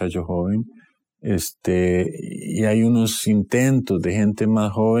es un muchacho joven. Y hay unos intentos de gente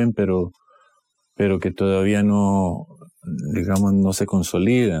más joven, pero que todavía no, digamos, no se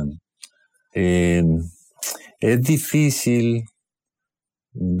consolidan. Es difícil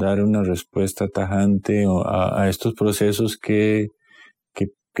dar una respuesta tajante a estos procesos que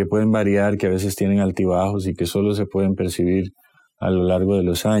pueden variar, que a veces tienen altibajos y que solo se pueden percibir a lo largo de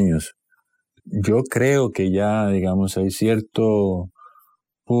los años. Yo creo que ya, digamos, hay cierto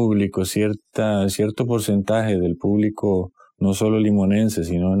público, cierto porcentaje del público, no solo limonense,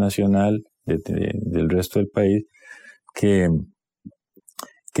 sino nacional, del resto del país, que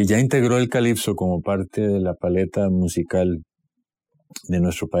ya integró el calipso como parte de la paleta musical de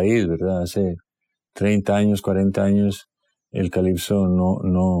nuestro país, ¿verdad? Hace 30 años, 40 años, el calipso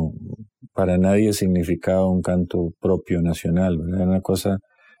no para nadie significaba un canto propio nacional, ¿verdad? Era una cosa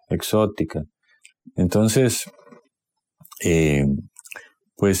exótica. Entonces,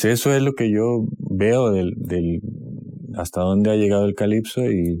 pues eso es lo que yo veo del hasta dónde ha llegado el calipso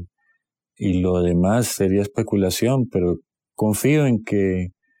y lo demás sería especulación, pero confío en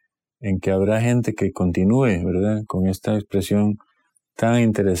que habrá gente que continúe, ¿verdad? Con esta expresión tan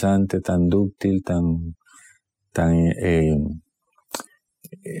interesante, tan dúctil,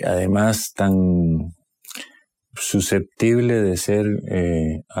 además tan susceptible de ser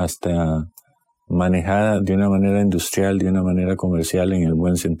hasta manejada de una manera industrial, de una manera comercial en el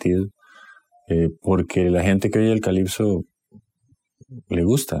buen sentido, porque la gente que oye el calipso le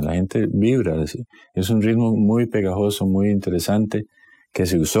gusta, la gente vibra, es un ritmo muy pegajoso, muy interesante, que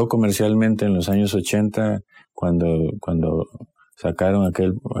se usó comercialmente en los años 80 cuando sacaron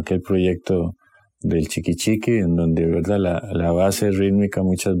aquel proyecto del Chiqui Chiqui, en donde, ¿verdad?, la base rítmica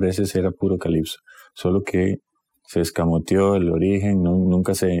muchas veces era puro calipso, solo que se escamoteó el origen,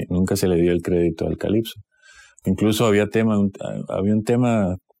 nunca se le dio el crédito al calipso. Incluso había un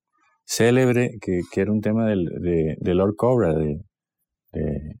tema célebre que era un tema de Lord Cobra,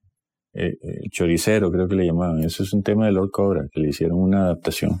 Choricero, creo que le llamaban. Eso es un tema de Lord Cobra, que le hicieron una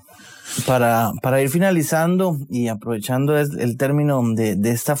adaptación. Para ir finalizando y aprovechando el término de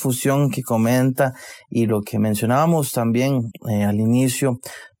esta fusión que comenta y lo que mencionábamos también al inicio,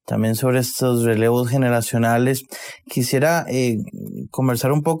 también sobre estos relevos generacionales, quisiera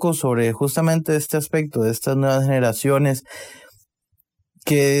conversar un poco sobre justamente este aspecto de estas nuevas generaciones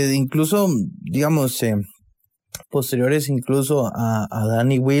que incluso, digamos, posteriores incluso a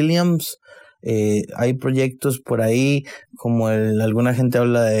Danny Williams. Hay proyectos por ahí como alguna gente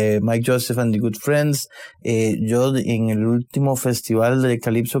habla de Mike Joseph and the Good Friends. Yo en el último festival de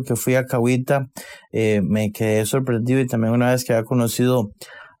Calypso que fui a Cahuita me quedé sorprendido, y también una vez que había conocido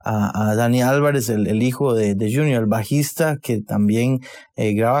a Dani Álvarez, el hijo de Junior, el bajista, que también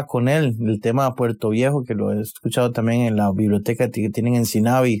graba con él el tema Puerto Viejo, que lo he escuchado también en la biblioteca que tienen en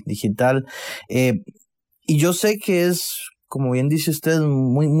Sinavi digital. Y yo sé que es, como bien dice usted,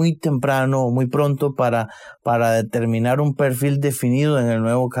 muy, muy temprano, muy pronto para determinar un perfil definido en el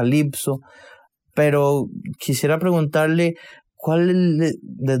nuevo Calypso, pero quisiera preguntarle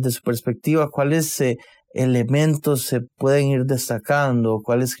desde su perspectiva, cuáles elementos se pueden ir destacando,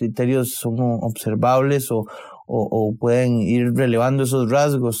 cuáles criterios son observables o pueden ir relevando esos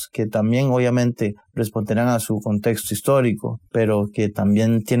rasgos que también obviamente responderán a su contexto histórico, pero que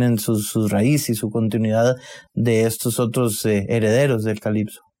también tienen sus raíces y su continuidad de estos otros herederos del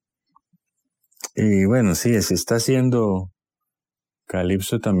Calypso. Y bueno, sí, se está haciendo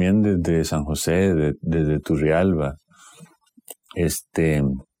Calypso también desde San José, desde Turrialba.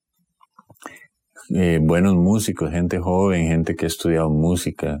 Buenos músicos, gente joven, gente que ha estudiado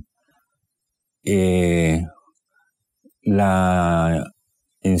música. La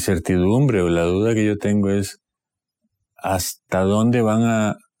incertidumbre o la duda que yo tengo es hasta dónde van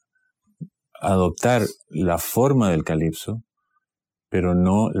a adoptar la forma del calipso, pero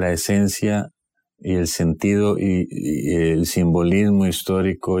no la esencia y el sentido y el simbolismo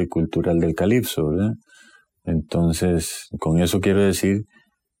histórico y cultural del calipso, ¿verdad? Entonces, con eso quiero decir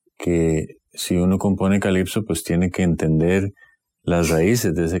que si uno compone calipso, pues tiene que entender las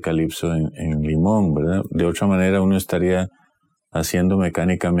raíces de ese calipso en Limón, ¿verdad? De otra manera uno estaría haciendo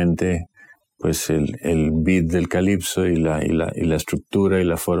mecánicamente pues el beat del calipso y la estructura y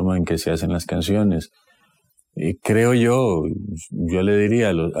la forma en que se hacen las canciones. Y creo yo le diría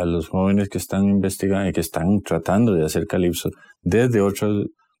a los jóvenes que están investigando y que están tratando de hacer calipso desde otras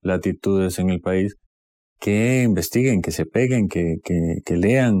latitudes en el país, que investiguen, que se peguen, que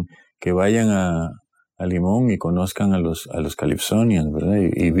lean, que vayan a Limón y conozcan a los calipsonians, ¿verdad?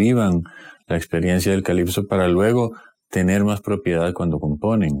 Y vivan la experiencia del calipso para luego tener más propiedad cuando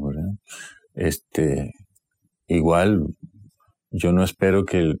componen, ¿verdad? Igual yo no espero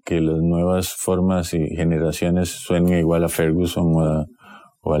que las nuevas formas y generaciones suenen igual a Ferguson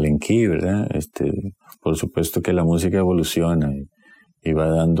o a Lenky, ¿verdad? Por supuesto que la música evoluciona y va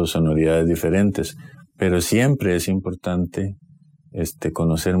dando sonoridades diferentes, pero siempre es importante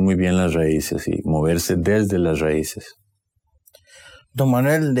conocer muy bien las raíces y moverse desde las raíces. Don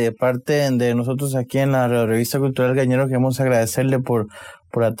Manuel, de parte de nosotros aquí en la revista Cultural Gallinero, queremos agradecerle por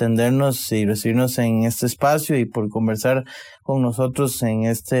atendernos y recibirnos en este espacio y por conversar con nosotros en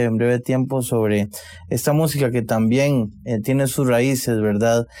este breve tiempo sobre esta música que también tiene sus raíces,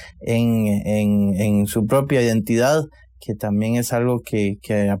 ¿verdad?, en su propia identidad, que también es algo que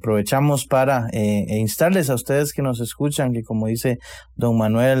aprovechamos para instarles a ustedes que nos escuchan, que como dice don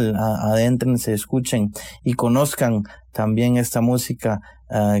Manuel, adéntrense, escuchen y conozcan también esta música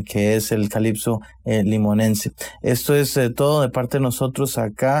que es el calipso limonense. Esto es todo de parte de nosotros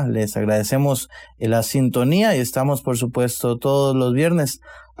acá. Les agradecemos la sintonía y estamos, por supuesto, todos los viernes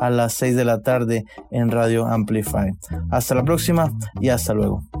a las 6 de la tarde en Radio Amplify. Hasta la próxima y hasta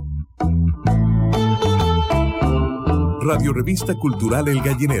luego. Radio Revista Cultural El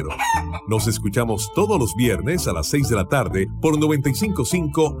Gallinero. Nos escuchamos todos los viernes a las 6 de la tarde por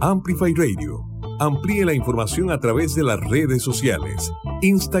 95.5 Amplify Radio. Amplíe la información a través de las redes sociales,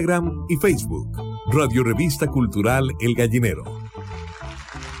 Instagram y Facebook. Radio Revista Cultural El Gallinero.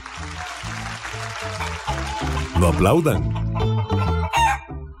 No aplaudan.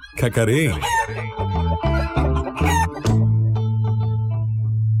 Cacareen.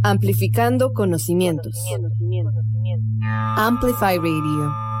 Amplificando conocimientos. Amplify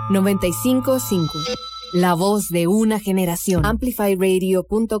Radio 95.5. La voz de una generación.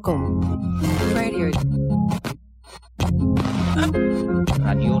 Amplifyradio.com. Radio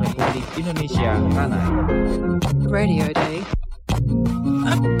Republik Indonesia Rana. Radio Day.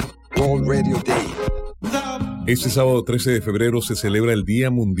 World Radio Day. Este sábado 13 de febrero se celebra el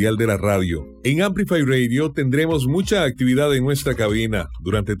Día Mundial de la Radio. En Amplify Radio tendremos mucha actividad en nuestra cabina.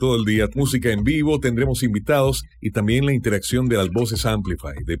 Durante todo el día, música en vivo, tendremos invitados y también la interacción de las voces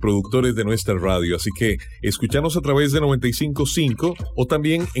Amplify, de productores de nuestra radio. Así que escuchanos a través de 95.5 o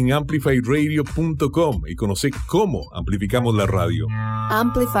también en amplifyradio.com y conoce cómo amplificamos la radio.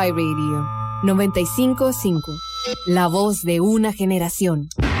 Amplify Radio 95.5. La voz de una generación.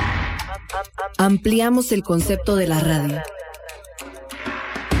 Ampliamos el concepto de la radio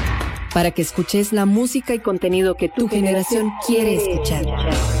para que escuches la música y contenido que tu generación quiere escuchar.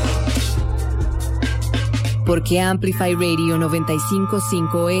 Porque Amplify Radio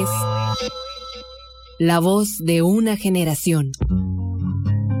 95.5 es la voz de una generación.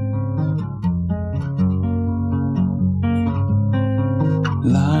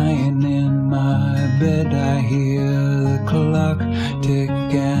 Lying in my bed, I hear the clock tick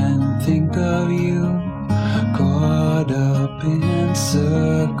and think of you. Caught up in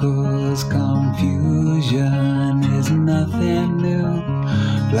circles, confusion is nothing new.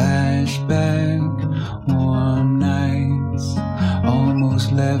 Flashback, warm nights,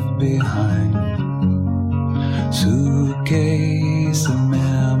 almost left behind. Suitcase of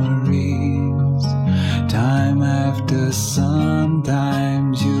memories. Time after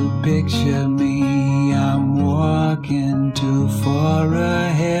sometimes you picture me, I'm walking too far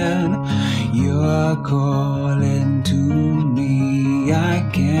ahead. You're calling to me, I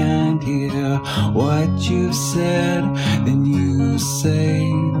can't hear what you said. Then you say,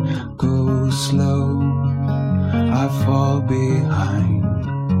 go slow, I fall behind.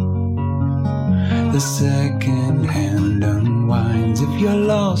 The second hand unwinds. If you're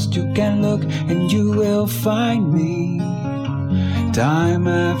lost, you can look and you will find me. Time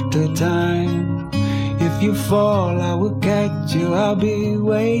after time. If you fall, I will catch you. I'll be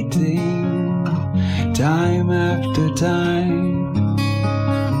waiting. Time after time.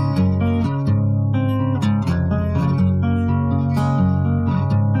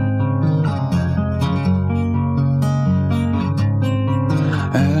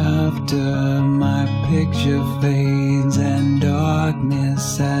 After my picture fades and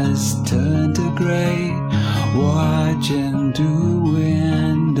darkness has turned to gray, watching through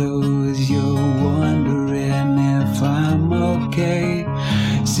windows, you're wondering if I'm okay.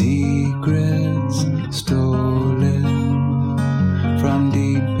 Secrets stolen from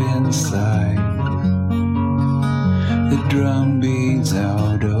deep inside. The drum beats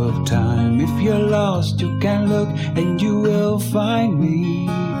out of time. If you're lost, you can look and you will find me.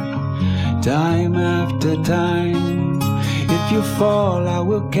 Time after time. If you fall, I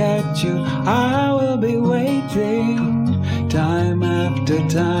will catch you. I will be waiting. Time after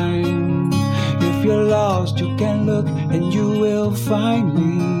time. If you're lost, you can look and you will find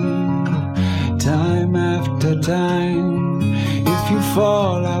me. Time after time. If you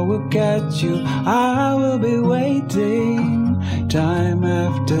fall, I will catch you. I will be waiting. Time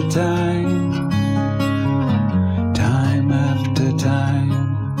after time. Time after time.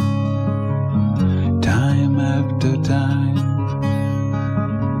 Time after time.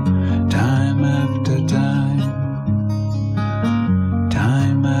 Time after time.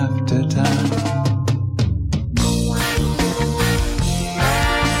 Time after time.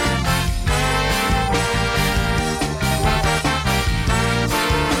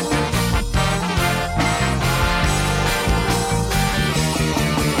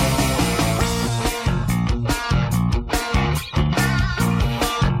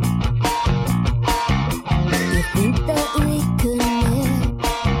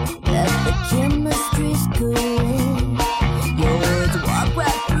 Your words walk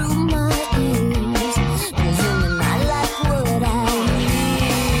right through my ears.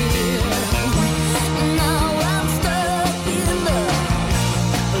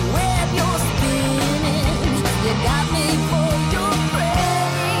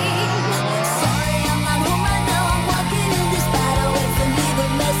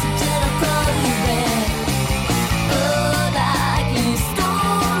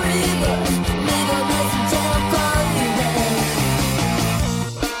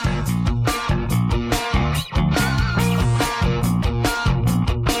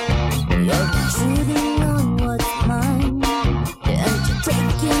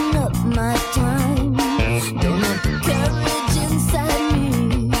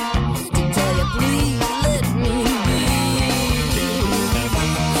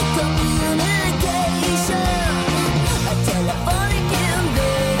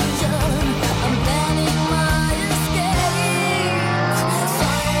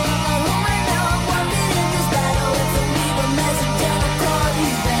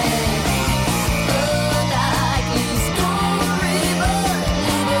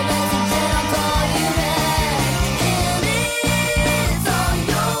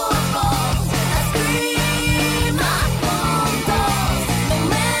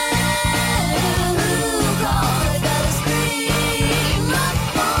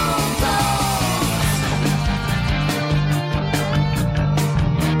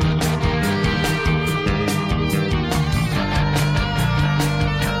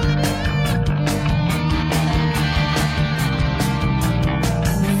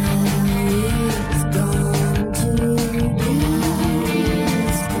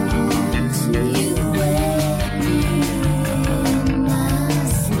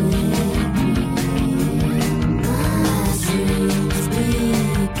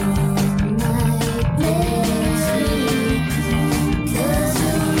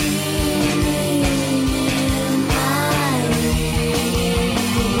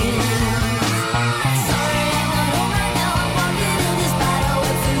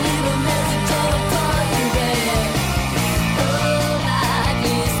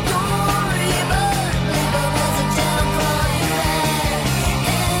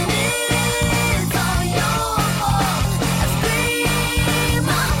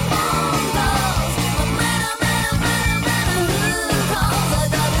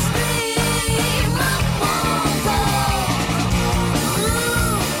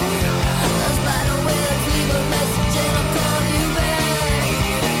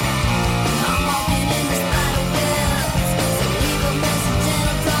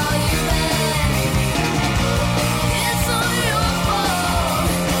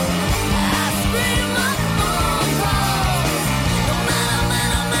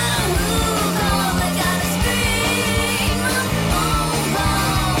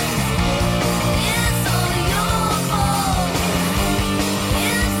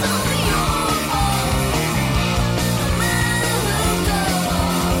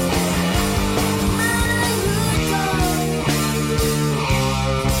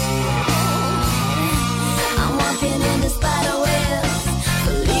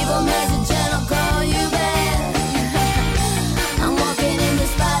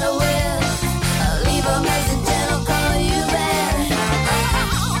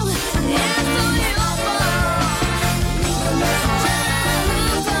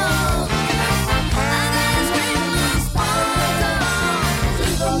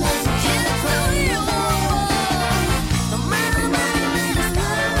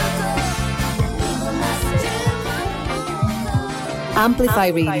 Amplify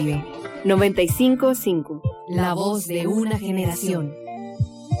Radio 95.5. La voz de una generación.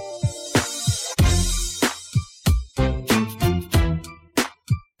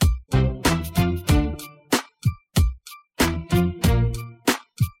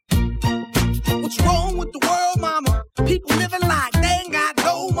 What's wrong with the world, mama? People living like they ain't got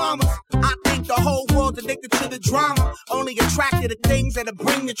no mamas. I think the whole world's addicted to the drama, only attracted to things that'll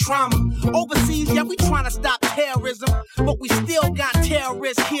bring the trauma. Overseas, yeah, we trying to stop terrorism, but we still got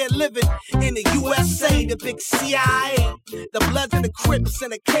terrorists here living in the USA, the big CIA, the Bloods and the Crips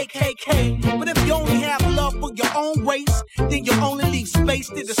and the KKK. But if you only have love for your own race, then you only leave space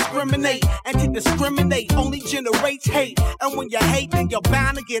to discriminate, and to discriminate only generates hate. And when you hate, then you're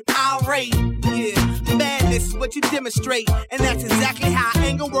bound to get irate. Yeah, madness is what you demonstrate, and that's exactly how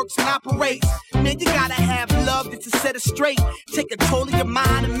anger works and operates. Man, you gotta have love just to set it straight. Take control of your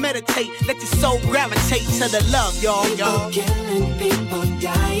mind and meditate. Let your soul gravitate to the love, y'all. People killing, people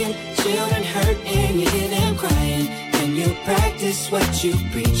dying, children hurt and you hear them crying. When you practice what you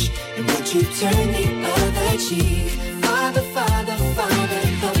preach and what you turn the other cheek. Father, Father, Father,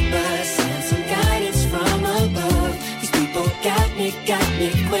 help us, send some guidance from above. These people got me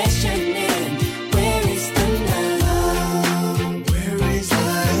questioning. Where is the love? Where is the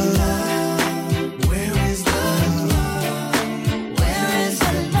love? Where is the love? Where is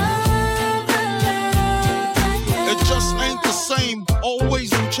the love? It just ain't the same,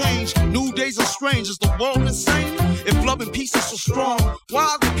 always in change. New days are strange, is the world insane? If love and peace is so strong, why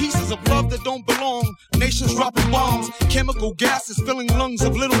are the pieces of love that don't belong? Nations dropping bombs, chemical gases filling lungs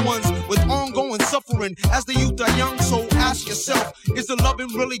of little ones with ongoing suffering as the youth are young. So ask yourself, is the loving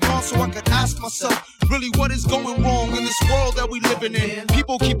really gone? So I could ask myself, really what is going wrong in this world that we living in?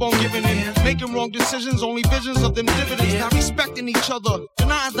 People keep on giving in, making wrong decisions, only visions of them dividends. Not respecting each other,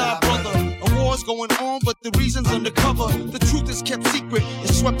 denying thy brother. A war's going on, but the reason's undercover. The truth is kept secret,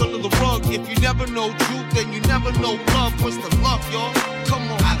 it's swept under the rug. If you never know truth, then you never know love. Where's the love, y'all? Come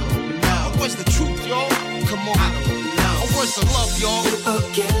on, I don't know. Where's the truth, y'all? Come on, I don't know. Where's the love, y'all? People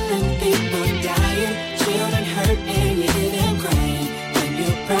killing, people dying, children hurt and you hear them crying. When you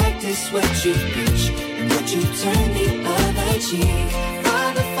practice what you preach and what you turn the other cheek.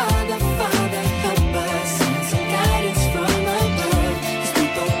 Father, Father, Father, help us, send some guidance from above. These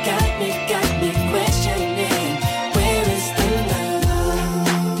people got me questioning. Where is the love?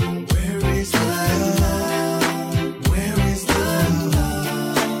 Where is the love? Where is the love?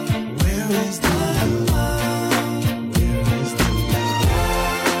 Where is the love? Where is the love?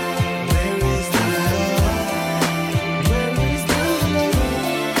 Where is the love? Where is the love?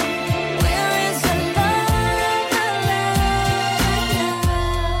 Where is the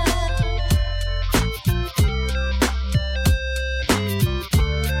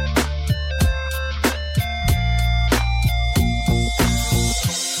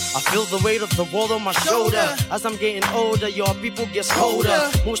I feel the weight of the world on my shoulder. As I'm getting older, your people get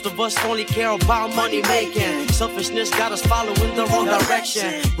colder. Most of us only care about money making. Selfishness got us following the wrong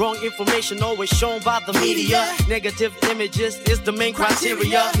direction. Wrong information always shown by the media. Negative images is the main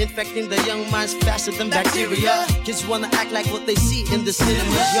criteria. Infecting the young minds faster than bacteria. Kids wanna act like what they see in the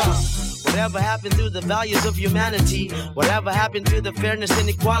cinemas, yeah. Whatever happened to the values of humanity? Whatever happened to the fairness and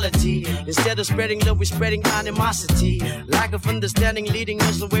equality? Instead of spreading love, we're spreading animosity. Lack of understanding leading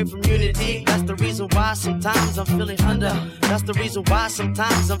us away from unity. That's the reason why sometimes I'm feeling under. That's the reason why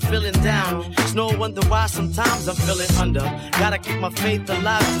sometimes I'm feeling down. It's no wonder why sometimes I'm feeling under. Gotta keep my faith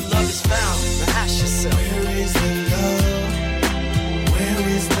alive till love is found. Now ask yourself, where is the love? Where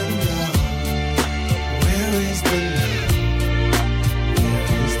is the love? Where is the love?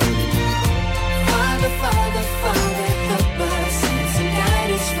 Father, Father, help us, send some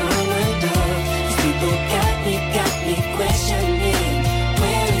guidance from above. These people got me questioning.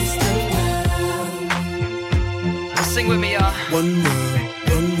 Where is the love? Sing with me, y'all. One word.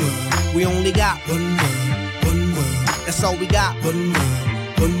 We only got one word. That's all we got. One word.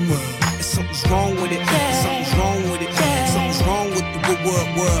 And something's wrong with it. Something's wrong with it. Something's wrong with the good world.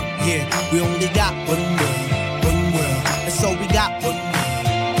 Yeah, we only got one word. That's all we got. One word.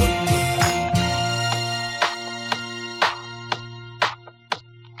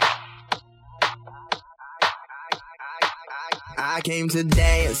 I came to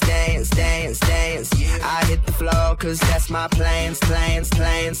dance. I hit the floor cause that's my plans.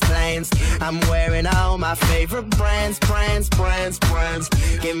 I'm wearing all my favorite brands.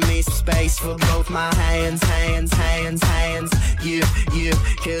 Give me some space for both my hands. You,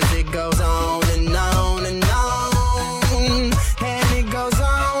 cause it goes on and on and on. And it goes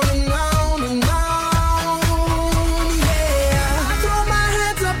on and on and on. Yeah, I throw my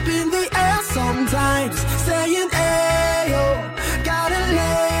hands up in the air sometimes, saying, ayo, God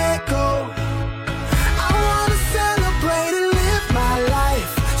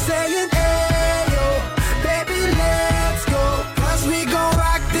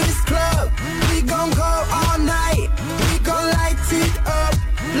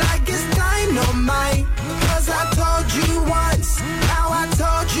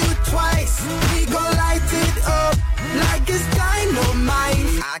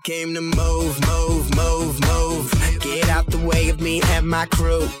came to move, move, move, move. Get out the way of me and my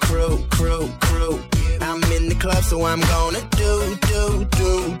crew. I'm in the club, so I'm gonna do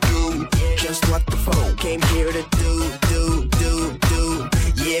just what the folk came here to do.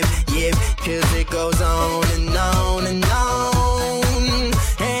 Yeah, cause it goes on and on and on.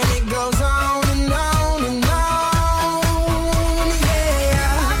 And it goes on and on and on.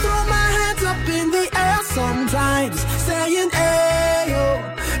 Yeah, I throw my hands up in the air sometimes, saying, ayo,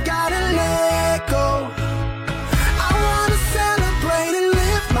 gotta let go. I wanna celebrate and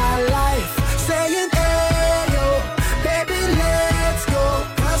live my life, saying, ayo, baby, let's go.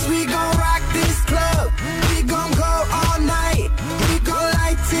 Cause we gon' rock this club, we gon' go all night, we gon'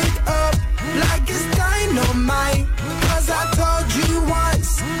 light it up like it's dynamite. Cause I told you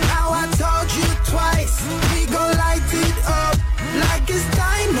once, now I told you twice, we gon' light it up like it's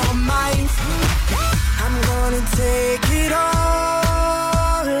dynamite. I'm gonna take it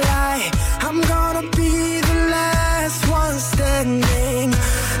all, I'm gonna be the last one standing.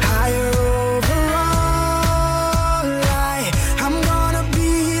 Higher overall, I'm gonna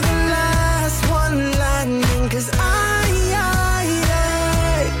be the last one landing. Cause I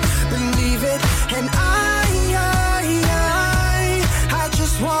believe it, and I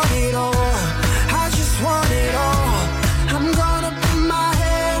just want it all, I just want it all. I'm gonna put my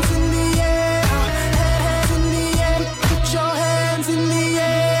hands in the air, hands in the air, put your hands in the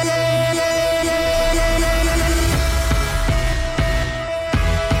air.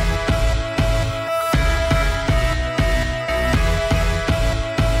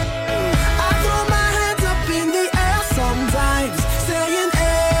 I throw my hands up in the air sometimes, saying,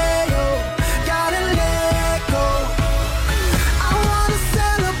 ayo, gotta let go. I wanna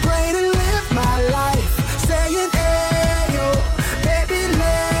celebrate and live my life, saying, ayo, baby,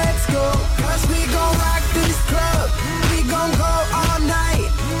 let's go. Cause we gon' rock this club, we gon' go all night,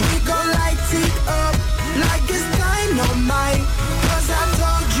 we gon' light it up like it's dynamite. Cause I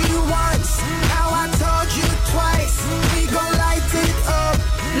told you once, now I told you twice, we gon' light it up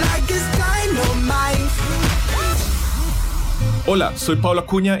like it's dynamite. Hola, soy Pablo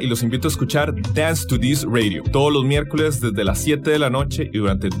Acuña y los invito a escuchar Dance to This Radio. Todos los miércoles desde las 7 de la noche y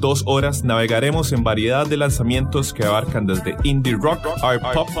durante 2 horas navegaremos en variedad de lanzamientos que abarcan desde indie rock, art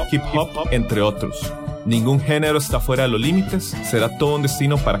pop, hip hop, entre otros. Ningún género está fuera de los límites, será todo un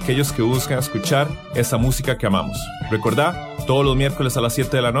destino para aquellos que buscan escuchar esa música que amamos. Recordá, todos los miércoles a las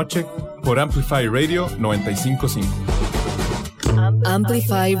 7 de la noche por Amplify Radio 95.5.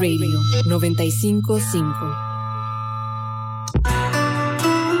 Amplify Radio 95.5.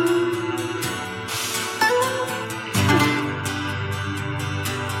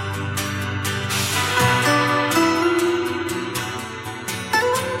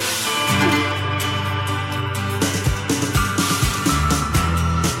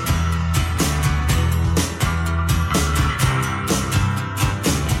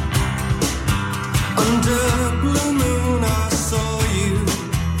 Under blue moon I saw you,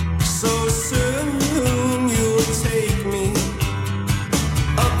 so soon you'll take me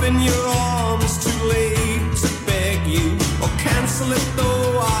up in your arms, too late to beg you or cancel it,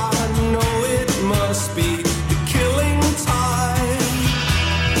 though I know it must be the killing time,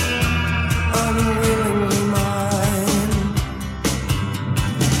 unwillingly mine.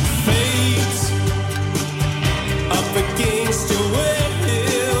 Fate up against your will,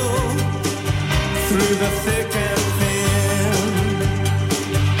 through the thick and thin,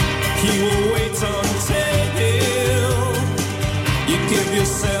 he will wait until you give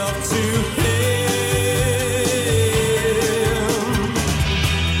yourself to him.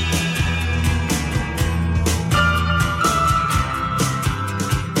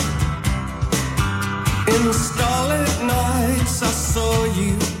 In the starlit nights I saw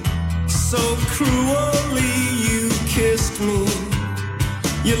you, so cruelly you kissed me.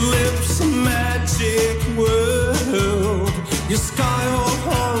 Your lips a magic world, your sky all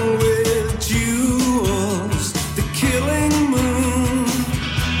hung with jewels. The killing moon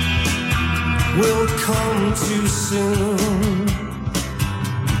will come too soon.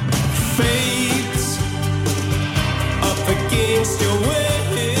 Fate up against your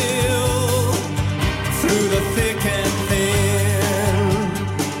will, through the thick and thin,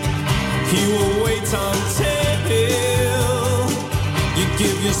 he will wait until you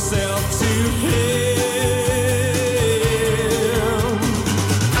give yourself to him.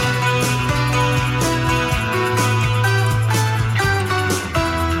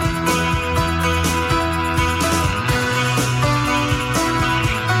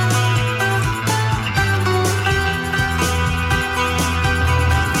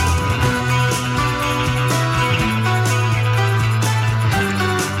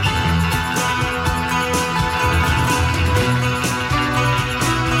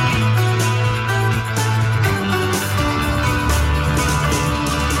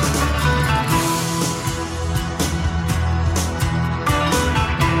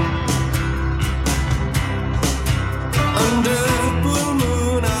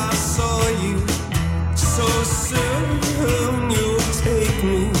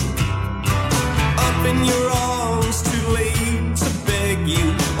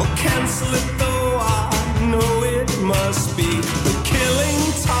 cancel it though I know it must be the killing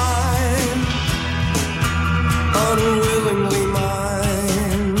time, unwillingly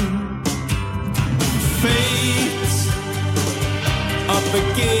mine. Fate up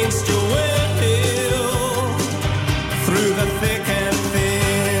against your will, through the thick and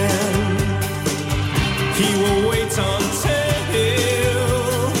thin, he will wait until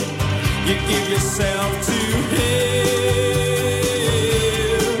you give yourself to him.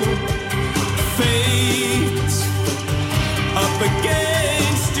 Fate up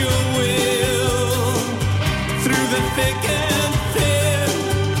against your will, through the thick and thin,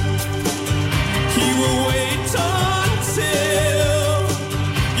 he will wait until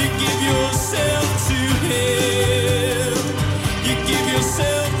you give yourself to him. You give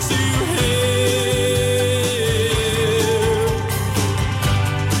yourself to him.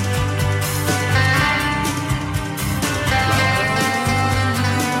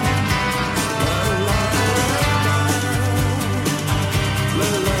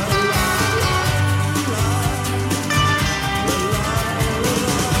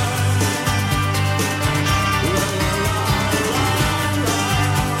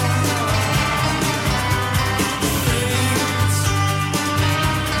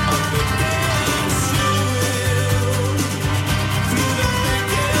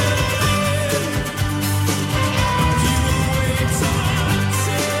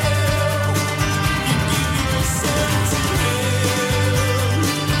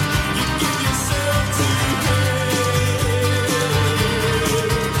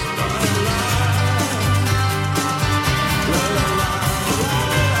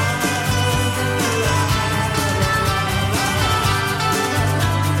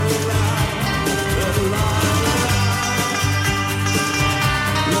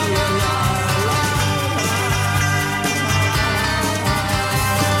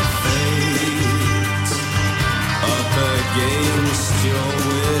 Against your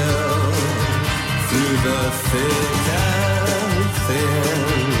will, through the thick and thin,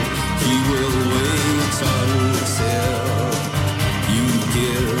 he will wait until you give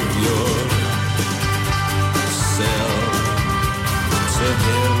yourself to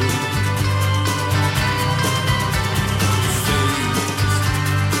him. Fate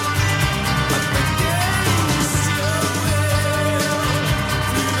up against your will,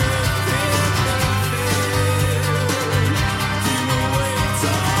 through the thick and thin, he will wait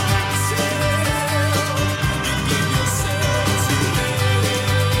until you give yourself to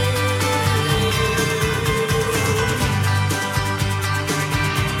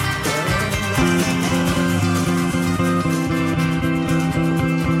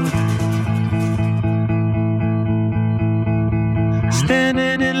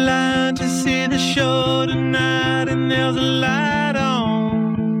Standing in line to see the show tonight, and there's a light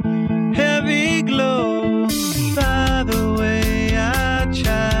on, heavy glow. By the way, I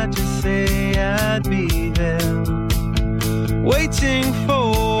tried to say I'd be there, waiting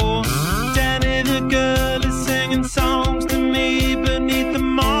for Danny the girl is singing songs to me beneath the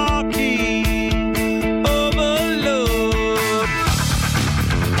marquee. Overload.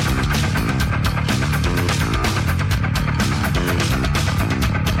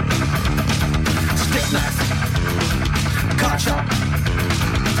 stick knife, car chop,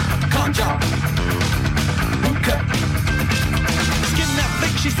 con job, boot cut. Skin that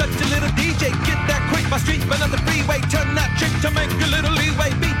flick, she's such a little DJ. Get that quick, my street, but on the freeway. Turn that trick to make a little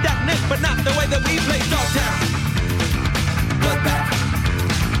leeway. Beat that nick, but not the way that we play. Dogtown, bloodbath,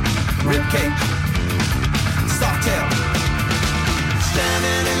 ribcage, soft tail.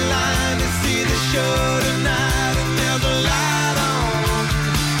 Standing in line to see the show tonight, and there's a light on,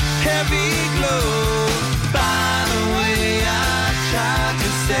 heavy glow. By the way, I tried to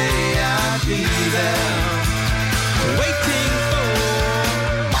say I'd be there, waiting for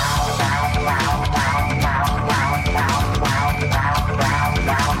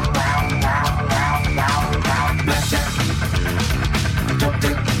blackjack, dope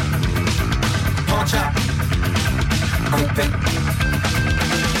dick, pawn shop, quick pick.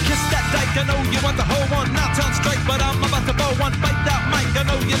 Kiss that dyke, I know you want the whole one. Now turn straight, but I'm about to bow one. Bite that mic, I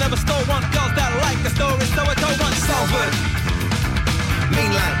know you never stole one. Girls that like the story, so I told one. Salford,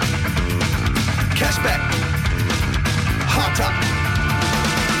 mainline, cashback, hot top.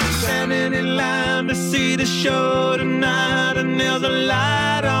 Standing in line to see the show tonight, and there's a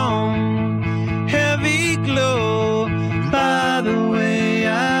light on, heavy glow. By the way,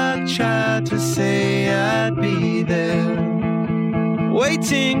 I tried to say I'd be there,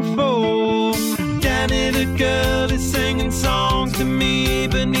 waiting for Danny the girl is singing songs to me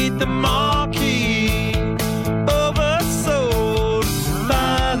beneath the marquee. Oversold.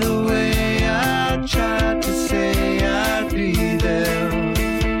 By the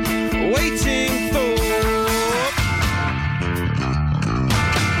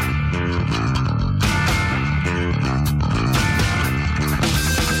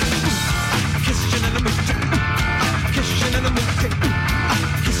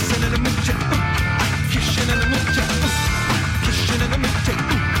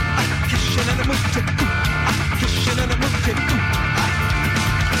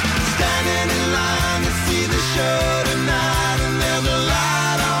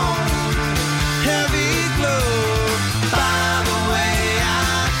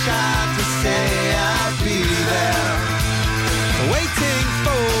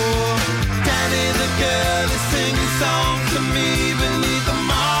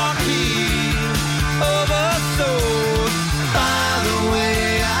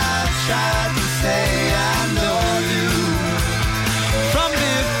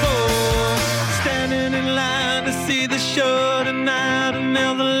see the show tonight and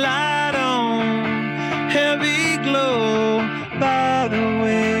there's a light on, heavy glow. By the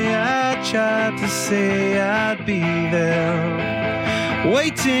way, I tried to say I'd be there,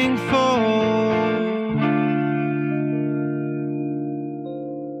 waiting for.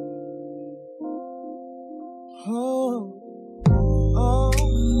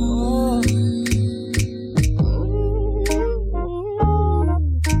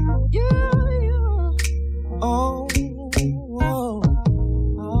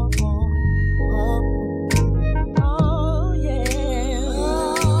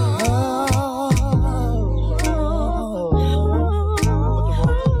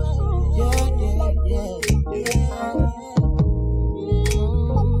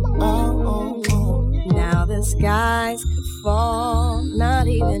 Skies could fall, not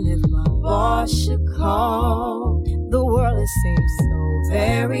even if my boss should call. The world, it seems so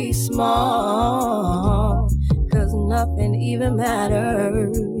very small, 'cause nothing even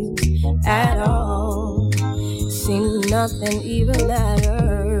matters at all. Seems nothing even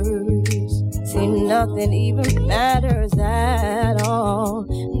matters. Seems nothing even matters at all.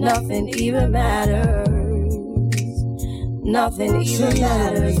 Nothing even matters. Nothing even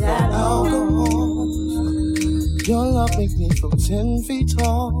matters at all. Your love makes me feel 10 feet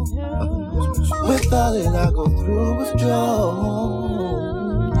tall. Without it, I go through withdrawal.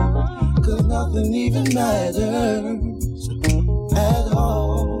 'Cause nothing even matters at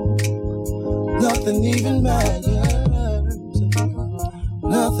all. Nothing even matters.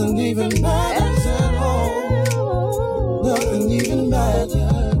 Nothing even matters at all. Nothing even matters.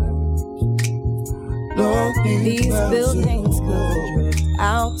 These buildings could drift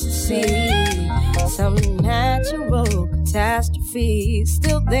out to sea. Some natural catastrophe.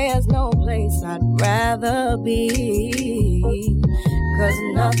 Still there's no place I'd rather be. 'Cause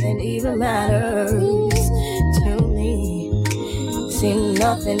nothing even matters to me. See,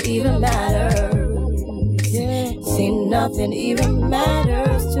 nothing even matters. See, nothing even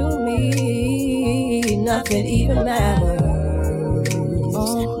matters to me. Nothing even matters.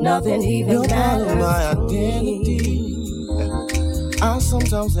 Nothing even matters my identity. I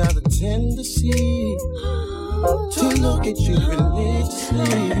sometimes have a tendency to look at you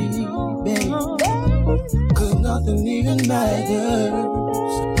religiously, babe. 'Cause nothing even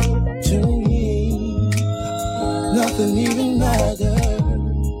matters to me. Nothing even matters.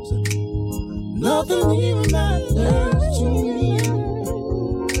 Nothing even matters to me.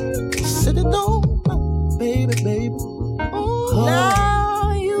 Sit it down, baby, baby. Oh.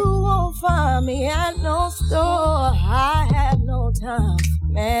 Now you won't find me at no store. I have no time for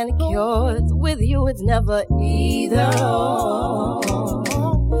manicures. With you it's never either.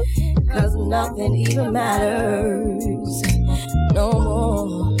 'Cause nothing even matters no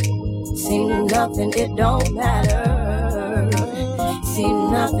more. See, nothing, it don't matter. See,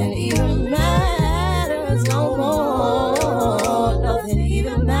 nothing even matters no more. Nothing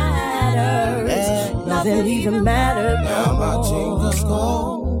even matters. Nothing even matters no now my jingles go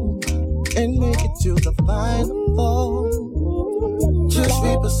and make it to the final fall. Just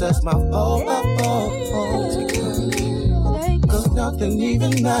repossess my phone. 'Cause nothing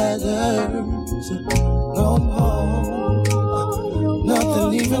even matters no more. Nothing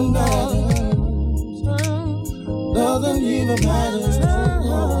even matters. Nothing even matters.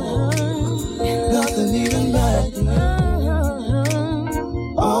 Nothing even matters.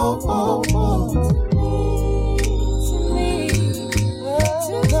 Oh, oh, oh.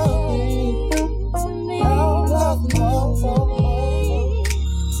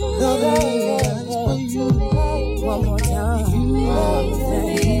 One more time.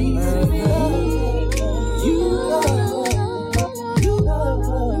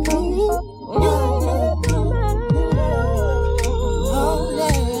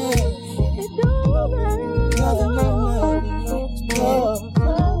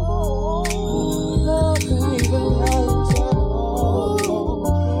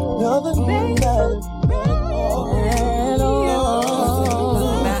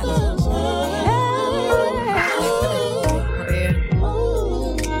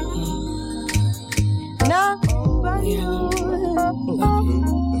 Nothing but you.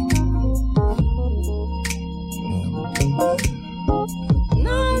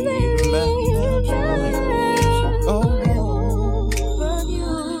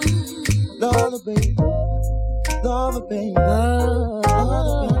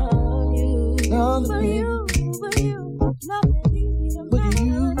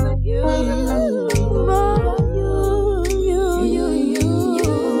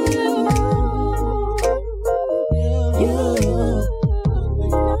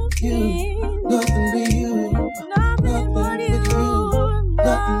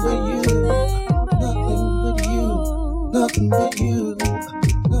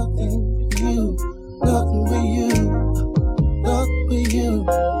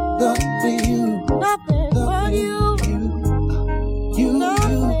 nothing but you, nothing but you.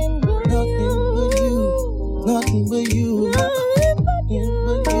 Nothing but you, nothing but you,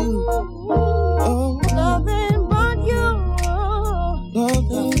 oh, nothing but you,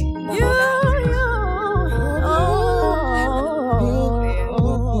 nothing, you,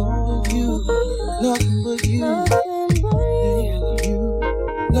 nothing but you, nothing but you, nothing but you.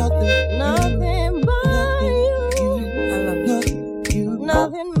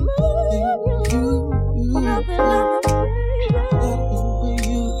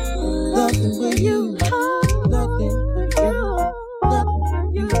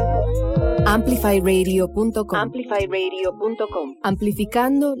 AmplifyRadio.com.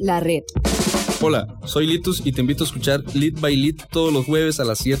 Amplificando la red. Hola, soy Litus y te invito a escuchar Lead by Lead todos los jueves a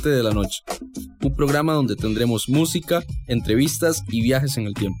las 7 de la noche. Un programa donde tendremos música, entrevistas y viajes en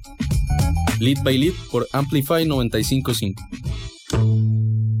el tiempo. Lead by Lead por Amplify 95.5.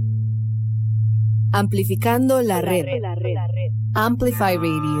 Amplificando la red. Amplify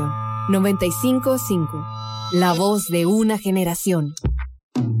Radio 95.5. La voz de una generación.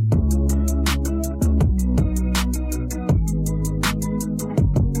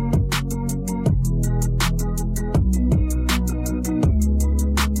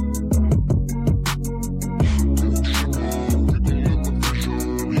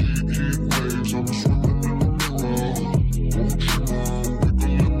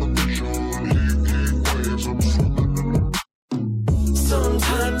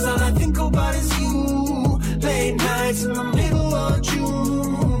 Sometimes all I think about is you. Late nights in the middle of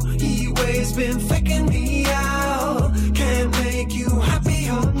June. Heat waves been faking me out. Can't make you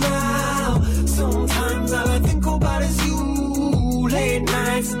happier now. Sometimes all I think about is you. Late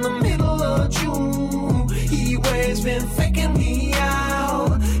nights in the middle of June. Heat waves been faking me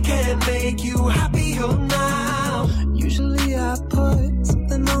out. Can't make you happier now. Usually I put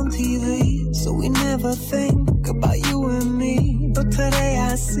something on TV, so we never think about you and me. But today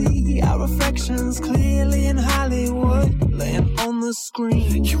I see our reflections clearly in Hollywood, laying on the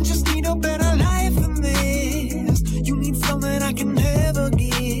screen. You just need a better